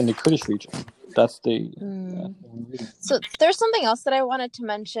the Kurdish region. That's the So there's something else that I wanted to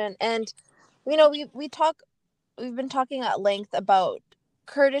mention, and we've been talking at length about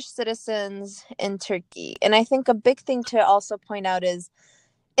Kurdish citizens in Turkey, and I think a big thing to also point out is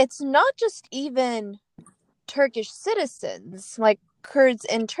it's not just even Turkish citizens like Kurds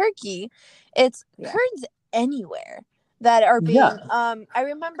in Turkey, it's Kurds anywhere that are being I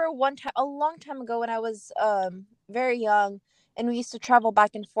remember one time, a long time ago, when I was very young, and we used to travel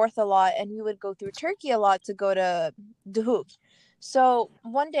back and forth a lot, and we would go through Turkey a lot to go to Duhok. So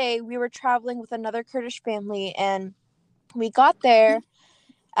one day we were traveling with another Kurdish family, and we got there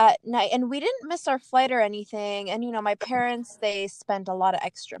at night, and we didn't miss our flight or anything. And my parents, they spent a lot of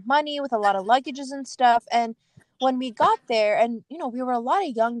extra money with a lot of luggages and stuff. And when we got there, and we were a lot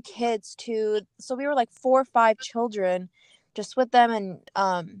of young kids too, so we were like 4 or 5 children just with them,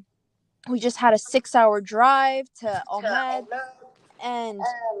 and we just had a 6-hour drive to Ahmed. And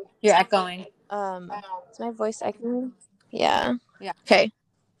you're echoing. is my voice echoing? Yeah. Yeah. Okay.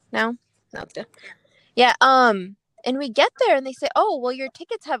 Now it's good. Yeah. And we get there, and they say, "Oh, well, your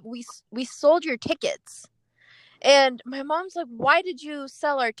tickets we sold your tickets." And my mom's like, "Why did you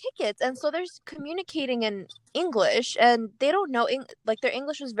sell our tickets?" And so they're communicating in English, and they don't know like their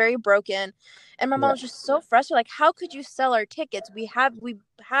English was very broken. And my mom was just so frustrated, like, "How could you sell our tickets? We have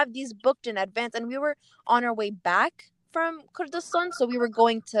these booked in advance, and we were on our way back from Kurdistan, so we were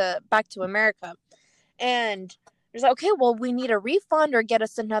going back to America." And it's like, "Okay, well, we need a refund or get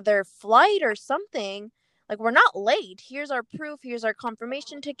us another flight or something. Like, we're not late. Here's our proof. Here's our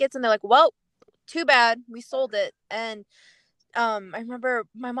confirmation tickets." And they're like, "Well, too bad. We sold it." And I remember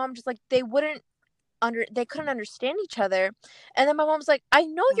my mom just like, they couldn't understand each other. And then my mom's like, "I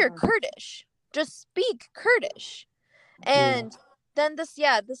know you're Kurdish. Just speak Kurdish." And then this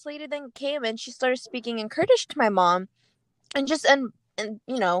lady then came, and she started speaking in Kurdish to my mom, and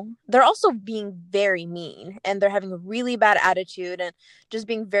they're also being very mean, and they're having a really bad attitude and just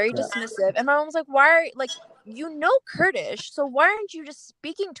being very dismissive. And my mom was like, "Why are Kurdish, so why aren't you just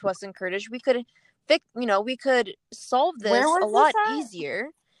speaking to us in Kurdish? We could we could solve this a lot easier."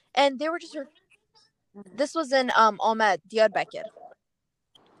 And they were just this was in Ahmed Diyarbakir,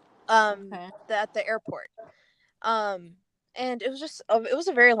 at the airport. And it was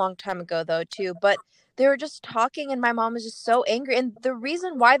a very long time ago though too, but they were just talking, and my mom was just so angry. And the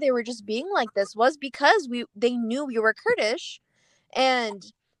reason why they were just being like this was because they knew we were Kurdish,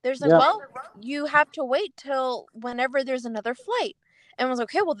 and there's like, "Well, you have to wait till whenever there's another flight." And I was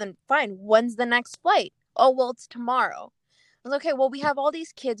okay, well then fine. When's the next flight? "Oh, well, it's tomorrow." I was okay, well, we have all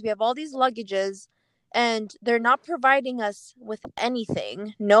these kids, we have all these luggages, and they're not providing us with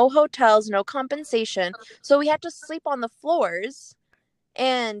anything. No hotels, no compensation. So we had to sleep on the floors.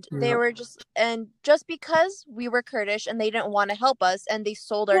 And they were just because we were Kurdish, and they didn't want to help us, and they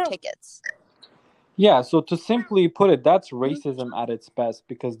sold our tickets. Yeah, so to simply put it, that's racism at its best,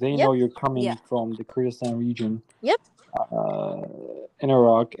 because they know you're coming from the Kurdistan region in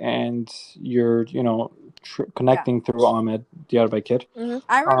Iraq, and you're, connecting through Ahmed Diyarbakir.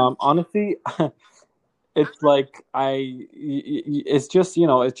 Honestly, it's like it's just,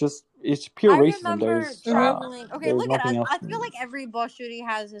 it's pure racism. There's traveling. Okay, look at us. I feel like every Boshuri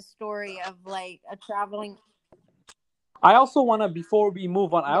has a story of like a traveling. I also want to, before we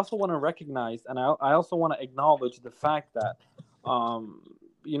move on, I also want to recognize, and I also want to acknowledge the fact that,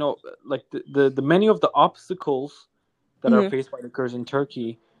 like the many of the obstacles that are faced by the Kurds in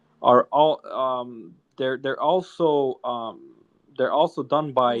Turkey are all they're also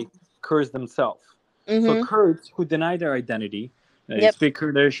done by Kurds themselves. So Kurds who deny their identity, they speak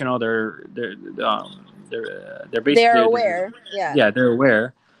Kurdish, they're basically, they're aware. They're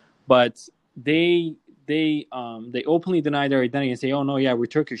aware, but they openly deny their identity and say, "Oh no, yeah, we're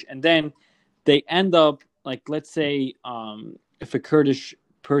Turkish," and then they end up, like, let's say, if a Kurdish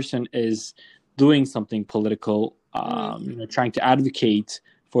person is doing something political, trying to advocate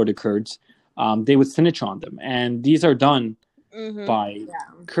for the Kurds, they would snitch on them, and these are done Mm-hmm. by Yeah.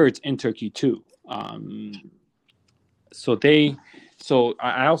 Kurds in Turkey too. So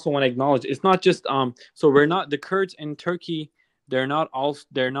I also want to acknowledge it's not just so we're not the Kurds in Turkey. They're not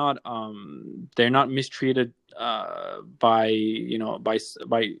mistreated by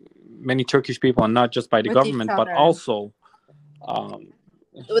by many Turkish people, and not just by the With each government, but other. also um,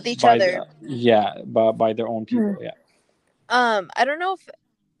 With each by other. by their own people. Yeah. I don't know if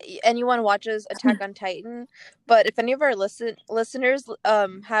anyone watches Attack on Titan, but if any of our listeners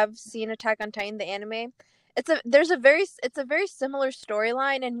have seen Attack on Titan, the anime, it's a very similar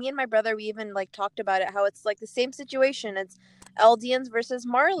storyline, and me and my brother, we even like talked about it, how it's like the same situation. It's Eldians versus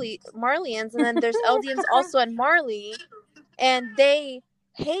Marleyans, and then there's Eldians also in Marley, and they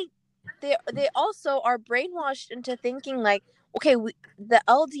hate they also are brainwashed into thinking like, okay, the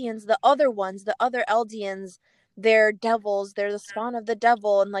Eldians, the other Eldians, they're devils, they're the spawn of the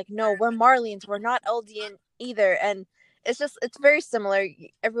devil, and like, no, we're Marleyans, we're not Eldian either. And it's very similar.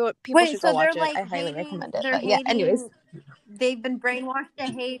 People Wait, should go so they're watch it. like I highly hating, recommend it. But yeah, anyways, they've been brainwashed to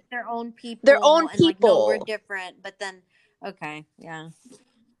hate their own their people own and like, no, we're people. different. But then, okay, yeah.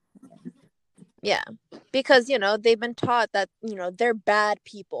 Yeah, because they've been taught that they're bad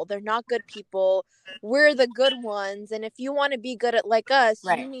people, they're not good people, we're the good ones, and if you want to be good at like us, you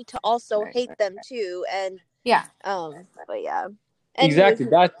Right. need to also Right. hate them too. And Yeah. but yeah, anyways, Exactly.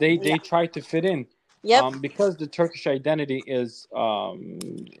 That they yeah, try to fit in, yep, because the Turkish identity is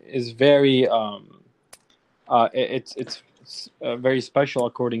very it's very special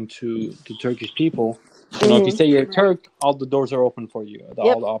according to the Turkish people. If you say you're Turk, all the doors are open for you, yep,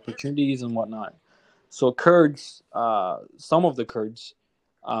 all the opportunities and whatnot. So Kurds, some of the Kurds,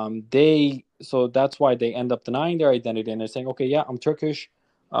 so that's why they end up denying their identity, and they're saying, okay, yeah, I'm Turkish,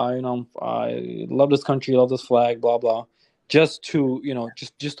 I love this country, love this flag, blah blah, just to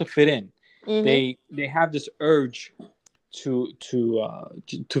just to fit in. They have this urge to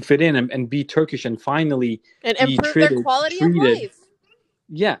fit in and be Turkish and finally and be improve their quality of life.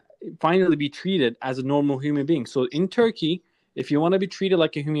 yeah, finally be treated as a normal human being. So in Turkey, if you want to be treated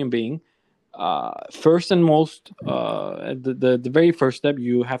like a human being, first and most, the very first step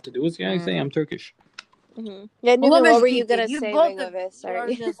you have to do is say I'm Turkish. Yeah, Newbie, what were you gonna say? Both Of it, sorry. are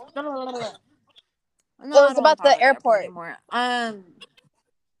just. No, Well, I it's don't want about to talk the about the airport airport. anymore.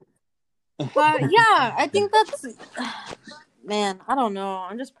 But yeah, I think that's. Man, I don't know.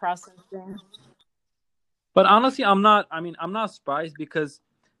 I'm just processing. But honestly, I'm not surprised, because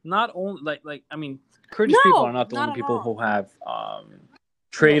not only Kurdish people are not the only people who have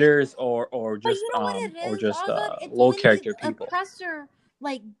traitors or But just you know what it is, Azad? It's low when character the people. oppressor,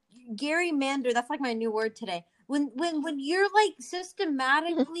 like gerrymander. That's like my new word today. When you're like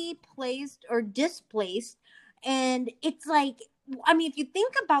systematically placed or displaced, and it's like, I mean, if you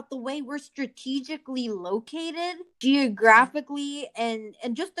think about the way we're strategically located geographically, and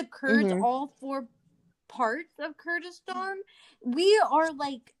just the Kurds, all four parts of Kurdistan, we are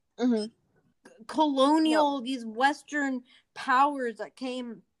like colonial, these Western powers that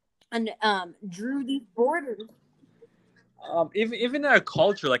came and drew these borders. Even our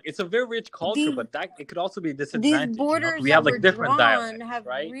culture, like, it's a very rich culture, but that it could also be a disadvantage. These borders We that have were like different drawn dialects, have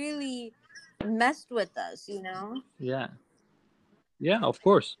right? really messed with us, Yeah, of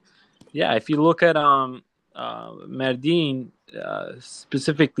course. Yeah, if you look at Mardin,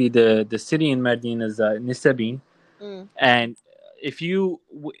 specifically the city in Mardin is Nisabin, and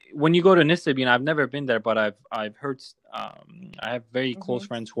when you go to Nisabin, I've never been there, but I've heard, I have very close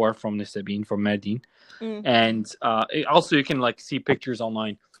friends who are from Nisabin, from Mardin, and also you can like see pictures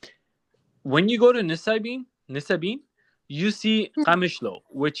online. When you go to Nisabin, you see Qamishlo,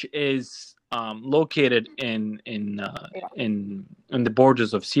 which is located in the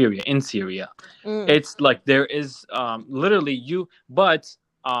borders of Syria, in Syria. It's like there is literally but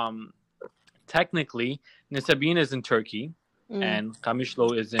technically Nisabin is in Turkey, and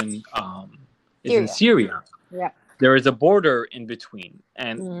Qamishlo is in Syria. Yeah. There is a border in between,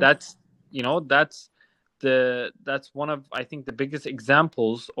 and that's one of, I think, the biggest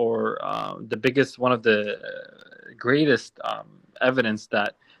examples, or one of the greatest evidence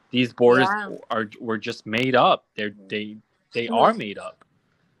that these borders were just made up. They are made up,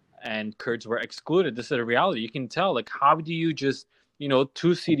 and Kurds were excluded. This is a reality. You can tell, like, how do you just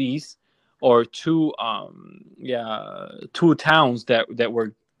two cities or two towns that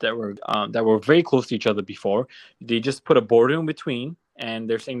were very close to each other before, they just put a border in between, and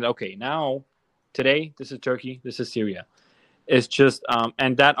they're saying that, okay, now today this is Turkey, this is Syria. It's just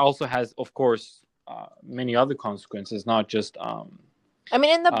and that also has, of course, many other consequences, not just I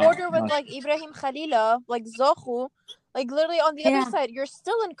mean, in the border with like Ibrahim Khalila, like Zohu, like literally on the other side, you're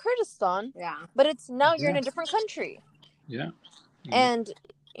still in Kurdistan, but it's now you're in a different country. Yeah. And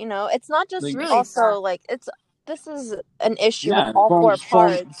it's not just Like, Really also far. like this is an issue in yeah, all from four from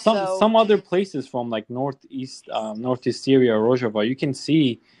parts. some So some other places from like northeast Syria, Rojava, you can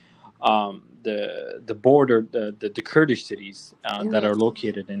see the border, the Kurdish cities that mhm. are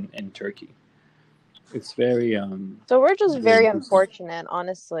located in Turkey. It's very So we're just very very interesting. unfortunate,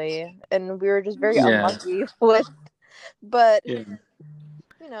 honestly, and we were just very Yeah, unlucky with. But yeah,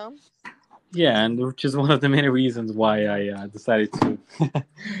 you know, yeah, and which is one of the many reasons why I decided to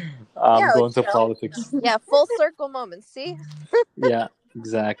yeah, go into politics. yeah, full circle moments. See, Yeah,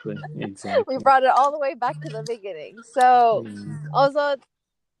 exactly, we exactly. brought it all the way back to the beginning. So, Mm. also,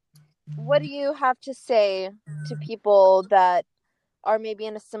 what do you have to say to people that are maybe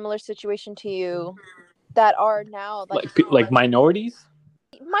in a similar situation to you that are now like Like minorities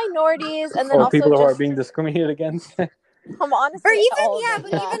minorities, and then or also people who are just being discriminated against. Or honestly even, all of yeah, them.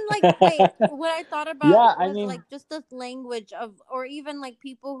 but Yeah. even like, wait, what I thought about Yeah, I was mean, like just the language of, or even like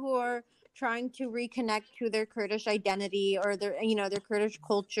people who are trying to reconnect to their Kurdish identity or their, their Kurdish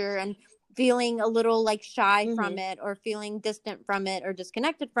culture, and feeling a little like shy from Mhm. it, or feeling distant from it, or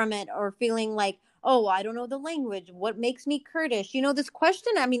disconnected from it, or feeling like, oh, I don't know the language. What makes me Kurdish? This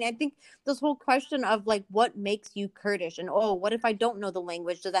question. I mean, I think this whole question of like, what makes you Kurdish? And, oh, what if I don't know the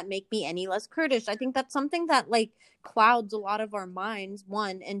language? Does that make me any less Kurdish? I think that's something that like clouds a lot of our minds,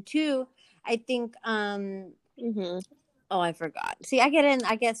 one. And two, I think Mhm. oh, I forgot. See, I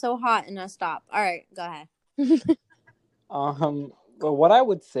get so hot and I stop. All right, go ahead. but what I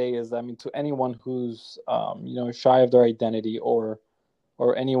would say is, I mean, to anyone who's shy of their identity, or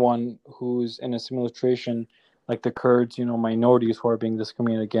anyone who's in a similar situation like the Kurds, minorities who are being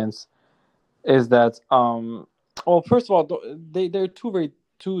discriminated against, is that well, first of all, they're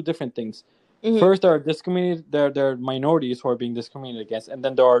two different things. Mhm. First, there are discriminated, there are minorities who are being discriminated against, and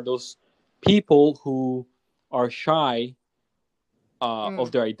then there are those people who are shy of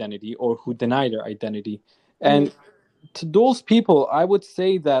Mm, their identity, or who deny their identity. Mhm. And to those people, I would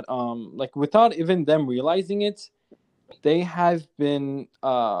say that like, without even them realizing it, they have been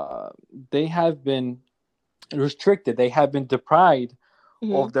restricted, they have been deprived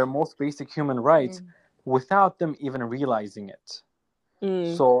Mhm. of their most basic human rights, mm, without them even realizing it.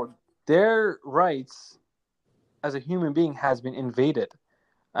 Mhm. So their rights as a human being has been invaded,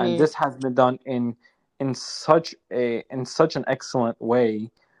 and Mhm. this has been done in such an excellent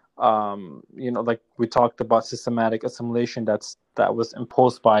way. Like we talked about systematic assimilation that was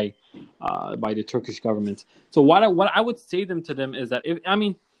imposed by the Turkish government. So what I would say to them is that, if I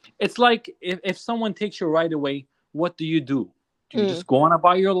mean, it's like, if someone takes your right away, what do? Do you Mhm. just go on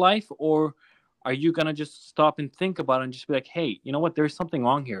about your life, or are you gonna just stop and think about it and just be like, hey, you know what? There's something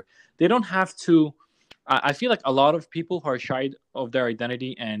wrong here. They don't have to. I feel like a lot of people who are shy of their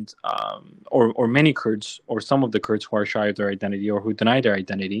identity, and or many Kurds, or some of the Kurds who are shy of their identity, or who deny their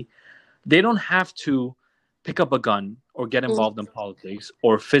identity, they don't have to pick up a gun or get Mhm. involved in politics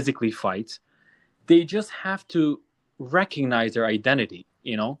or physically fight. They just have to recognize their identity.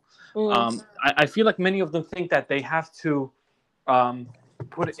 Mhm. I feel like many of them think that they have to um,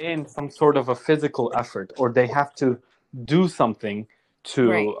 put in some sort of a physical effort, or they have to do something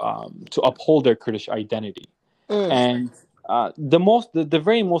right. to uphold their Kurdish identity. Mhm. And the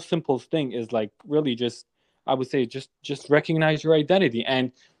very most simple thing is, like, really just, I would say, just recognize your identity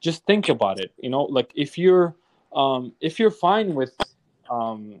and just think about it. Like, if you're fine with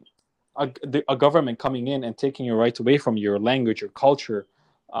um, a government coming in and taking your rights away from your language, your culture,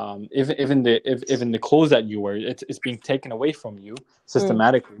 even the clothes that you wear, it's being taken away from you Mhm.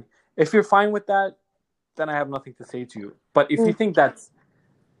 systematically. If you're fine with that, then I have nothing to say to you. But if you Mhm. think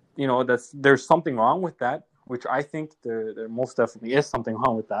there's something wrong with that, which I think there most definitely is something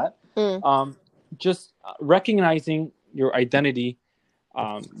wrong with that. Mhm. Um, just recognizing your identity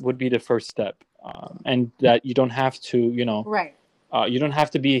would be the first step, and that you don't have to, Right. you don't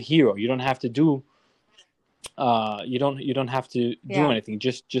have to be a hero. You don't have to do. You don't have to do Yeah. anything.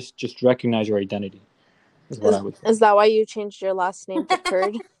 Just recognize your identity is what I would say. Is that why you changed your last name to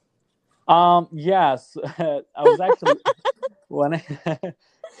Kurd? Yes, I was actually when I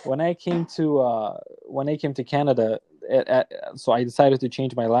when I came to Canada, so I decided to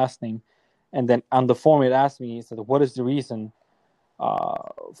change my last name, and then on the form it asked me, it said, "What is the reason uh,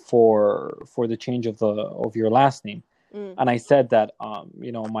 for the change of your last name?" Mm. And I said that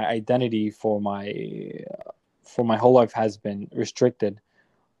my identity for my whole life has been restricted,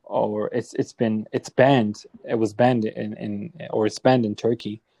 or it's banned. It was banned or it's banned in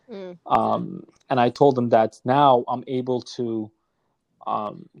Turkey. Mm. And I told them that now I'm able to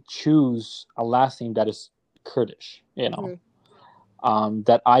choose a last name that is Kurdish, Mm.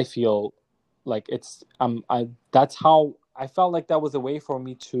 that I feel like it's I that's how I felt like that was a way for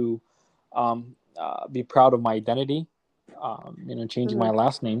me to be proud of my identity, changing my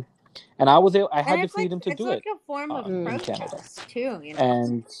last name, and I And had the it's like freedom to do it a form of in Canada. protest too, you know.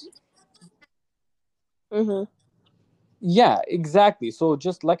 And Mm-hmm. yeah, exactly. So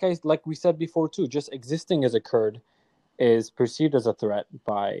just like we said before too, just existing as a Kurd is perceived as a threat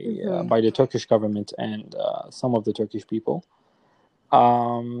by the Turkish government and some of the Turkish people.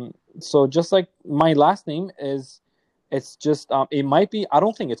 So just like my last name is, it's just it might be. I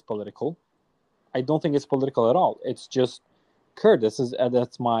don't think it's political. I don't think it's political at all. It's just Kurd.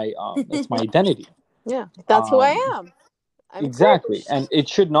 That's my identity. Yeah, that's who I am. I'm Exactly, Kurdish. and it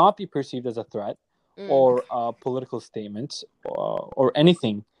should not be perceived as a threat or a political statement or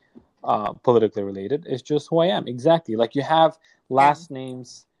anything politically related. It's just who I am. Exactly. Like you have last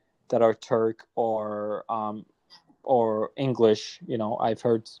names that are Turk or English. I've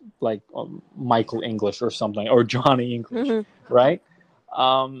heard like Michael English or something, or Johnny English, right?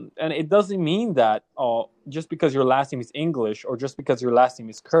 And it doesn't mean that just because your last name is English or just because your last name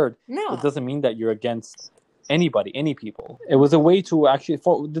is Kurd, it doesn't mean that you're against anybody, any people. It was a way to actually,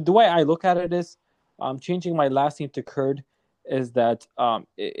 for the way I look at it is, changing my last name to Kurd is that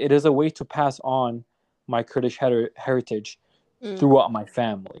it is a way to pass on my Kurdish heritage throughout my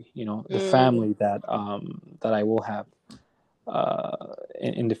family. The family that I will have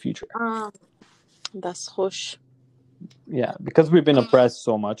in the future. That's خوش. Yeah, because we've been oppressed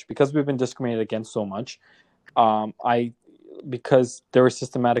so much, because we've been discriminated against so much, because there is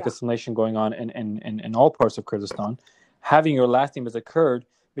systematic assimilation going on in all parts of Kurdistan, having your last name as a Kurd,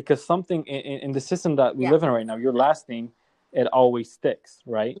 because something in the system that we live in right now, your last name, it always sticks,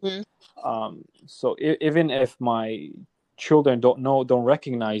 right? So even if my children don't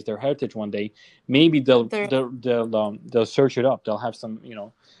recognize their heritage one day, maybe they'll search it up. They'll have some,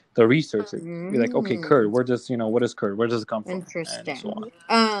 the research it. Be like, okay, Kurd, what is Kurd? Where does it come from? Interesting. And so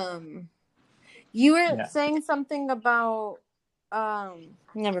on. You were saying something about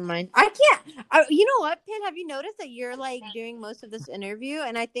never mind. I can't. You know what, Pin? Have you noticed that you're like doing most of this interview,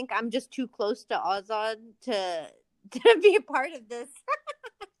 and I think I'm just too close to Azad to be a part of this.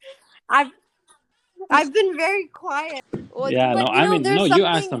 I've been very quiet. Yeah, but, you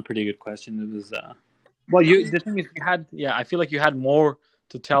asked some pretty good questions. It was the thing is, I feel like you had more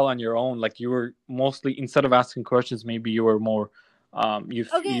to tell on your own. Like you were mostly, instead of asking questions, maybe you were more you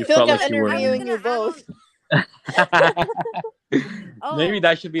felt like you were interviewing you both. Maybe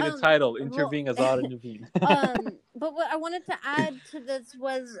that should be the title, Interviewing Azad and Naveen. But what I wanted to add to this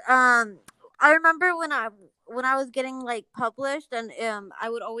was I remember when I was getting like published, and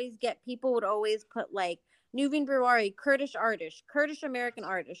people would always put like Nuveen Burwari, Kurdish artist, Kurdish American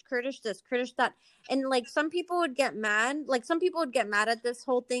artist, Kurdish this, Kurdish that. And like some people would get mad. Like some people would get mad at this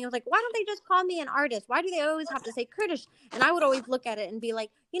whole thing. I was like, why don't they just call me an artist? Why do they always have to say Kurdish? And I would always look at it and be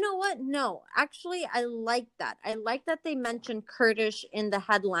like, you know what? No, actually, I like that. I like that they mention Kurdish in the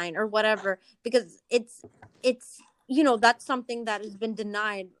headline or whatever, because it's that's something that has been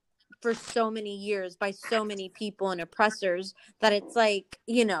denied for so many years by so many people and oppressors, that it's like,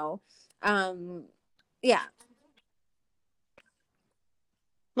 yeah.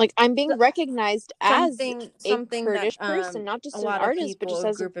 Like I'm being recognized as something a Kurdish that, person, not just a an lot artist, of but people, just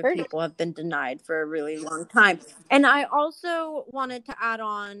as a group Kurdish. of people have been denied for a really long time. And I also wanted to add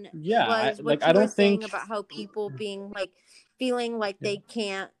on what you were saying about how people being like feeling like they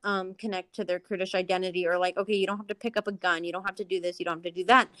can't connect to their Kurdish identity, or like, okay, you don't have to pick up a gun, you don't have to do this, you don't have to do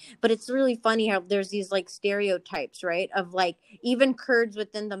that. But it's really funny how there's these like stereotypes, right, of like even Kurds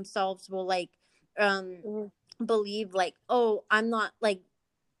within themselves will like believe like, oh, I'm not like,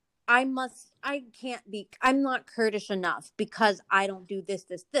 I'm not Kurdish enough because I don't do this.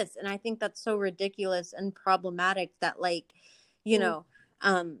 And I think that's so ridiculous and problematic that like,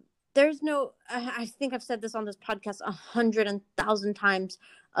 there's no, I think I've said this on this podcast 100,000 times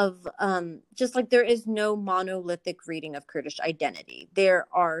of just like there is no monolithic reading of Kurdish identity. There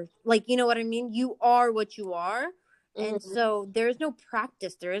are like, you know what I mean? You are what you are. And so there's no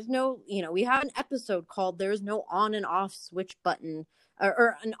practice. There is no, we have an episode called There's No On and Off Switch Button,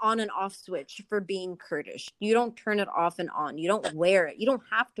 or an on and off switch for being Kurdish. You don't turn it off and on. You don't wear it. You don't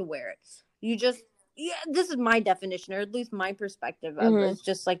have to wear it. You just, this is my definition, or at least my perspective of it. It's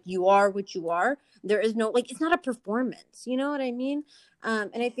just like, you are what you are. There is no, like, it's not a performance. You know what I mean? And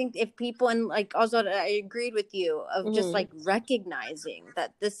I think if people, and like also I agreed with you of just like recognizing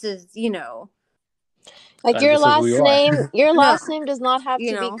that this is, like your last name does not have to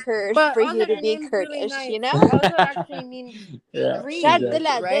be Kurd for you to be Kurdish, really nice. I also actually mean free,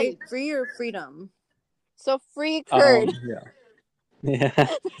 right? Free or freedom. So free Kurd. Yeah,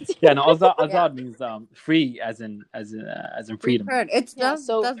 yeah. No, Azad, Yeah. Azad means free, as in Free freedom. curd. It's Yeah,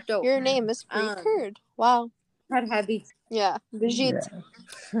 so that's dope. your name is Free Curd. Wow. Had heavy. Yeah. Brigitte.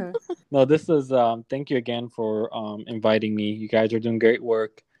 Yeah. No, this is thank you again for inviting me. You guys are doing great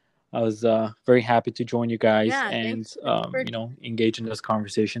work. I was very happy to join you guys Yeah, and thanks for- engage in this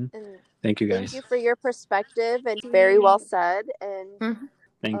conversation. And Thank you guys. thank you for your perspective, and very well said. And Mhm.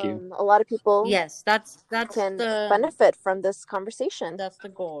 Thank you. a lot of people Yes, that's can the benefit from this conversation. that's the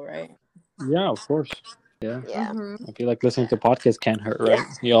goal, right? Yeah, of course. Yeah. Yeah. Mhm. I feel like listening to podcasts can't hurt, right?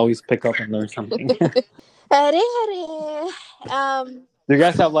 You always pick up and learn something. Do you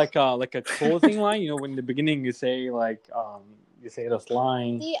guys have like a closing line? You know, when in the beginning you say like you say this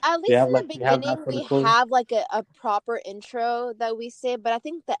line. See, at least They have, in like, the you have beginning, that for the we closing? have like a proper intro that we say, but I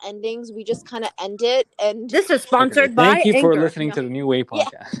think the endings, we just kind of end it. And This is sponsored by Thank you for Anchor. listening to the New Way Yeah.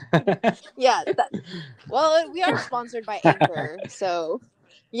 podcast. Yeah. Well, we are sponsored by Anchor. So,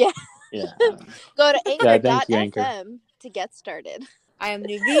 yeah. Yeah. Go to Yeah, thank you, Anchor. anchor.fm to get started. I am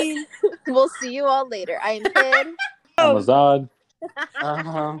Nuveen. We'll see you all later. I am Kid. I'm Azad.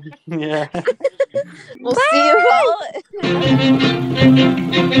 Yeah. We'll see you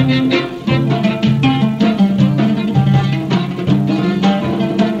all.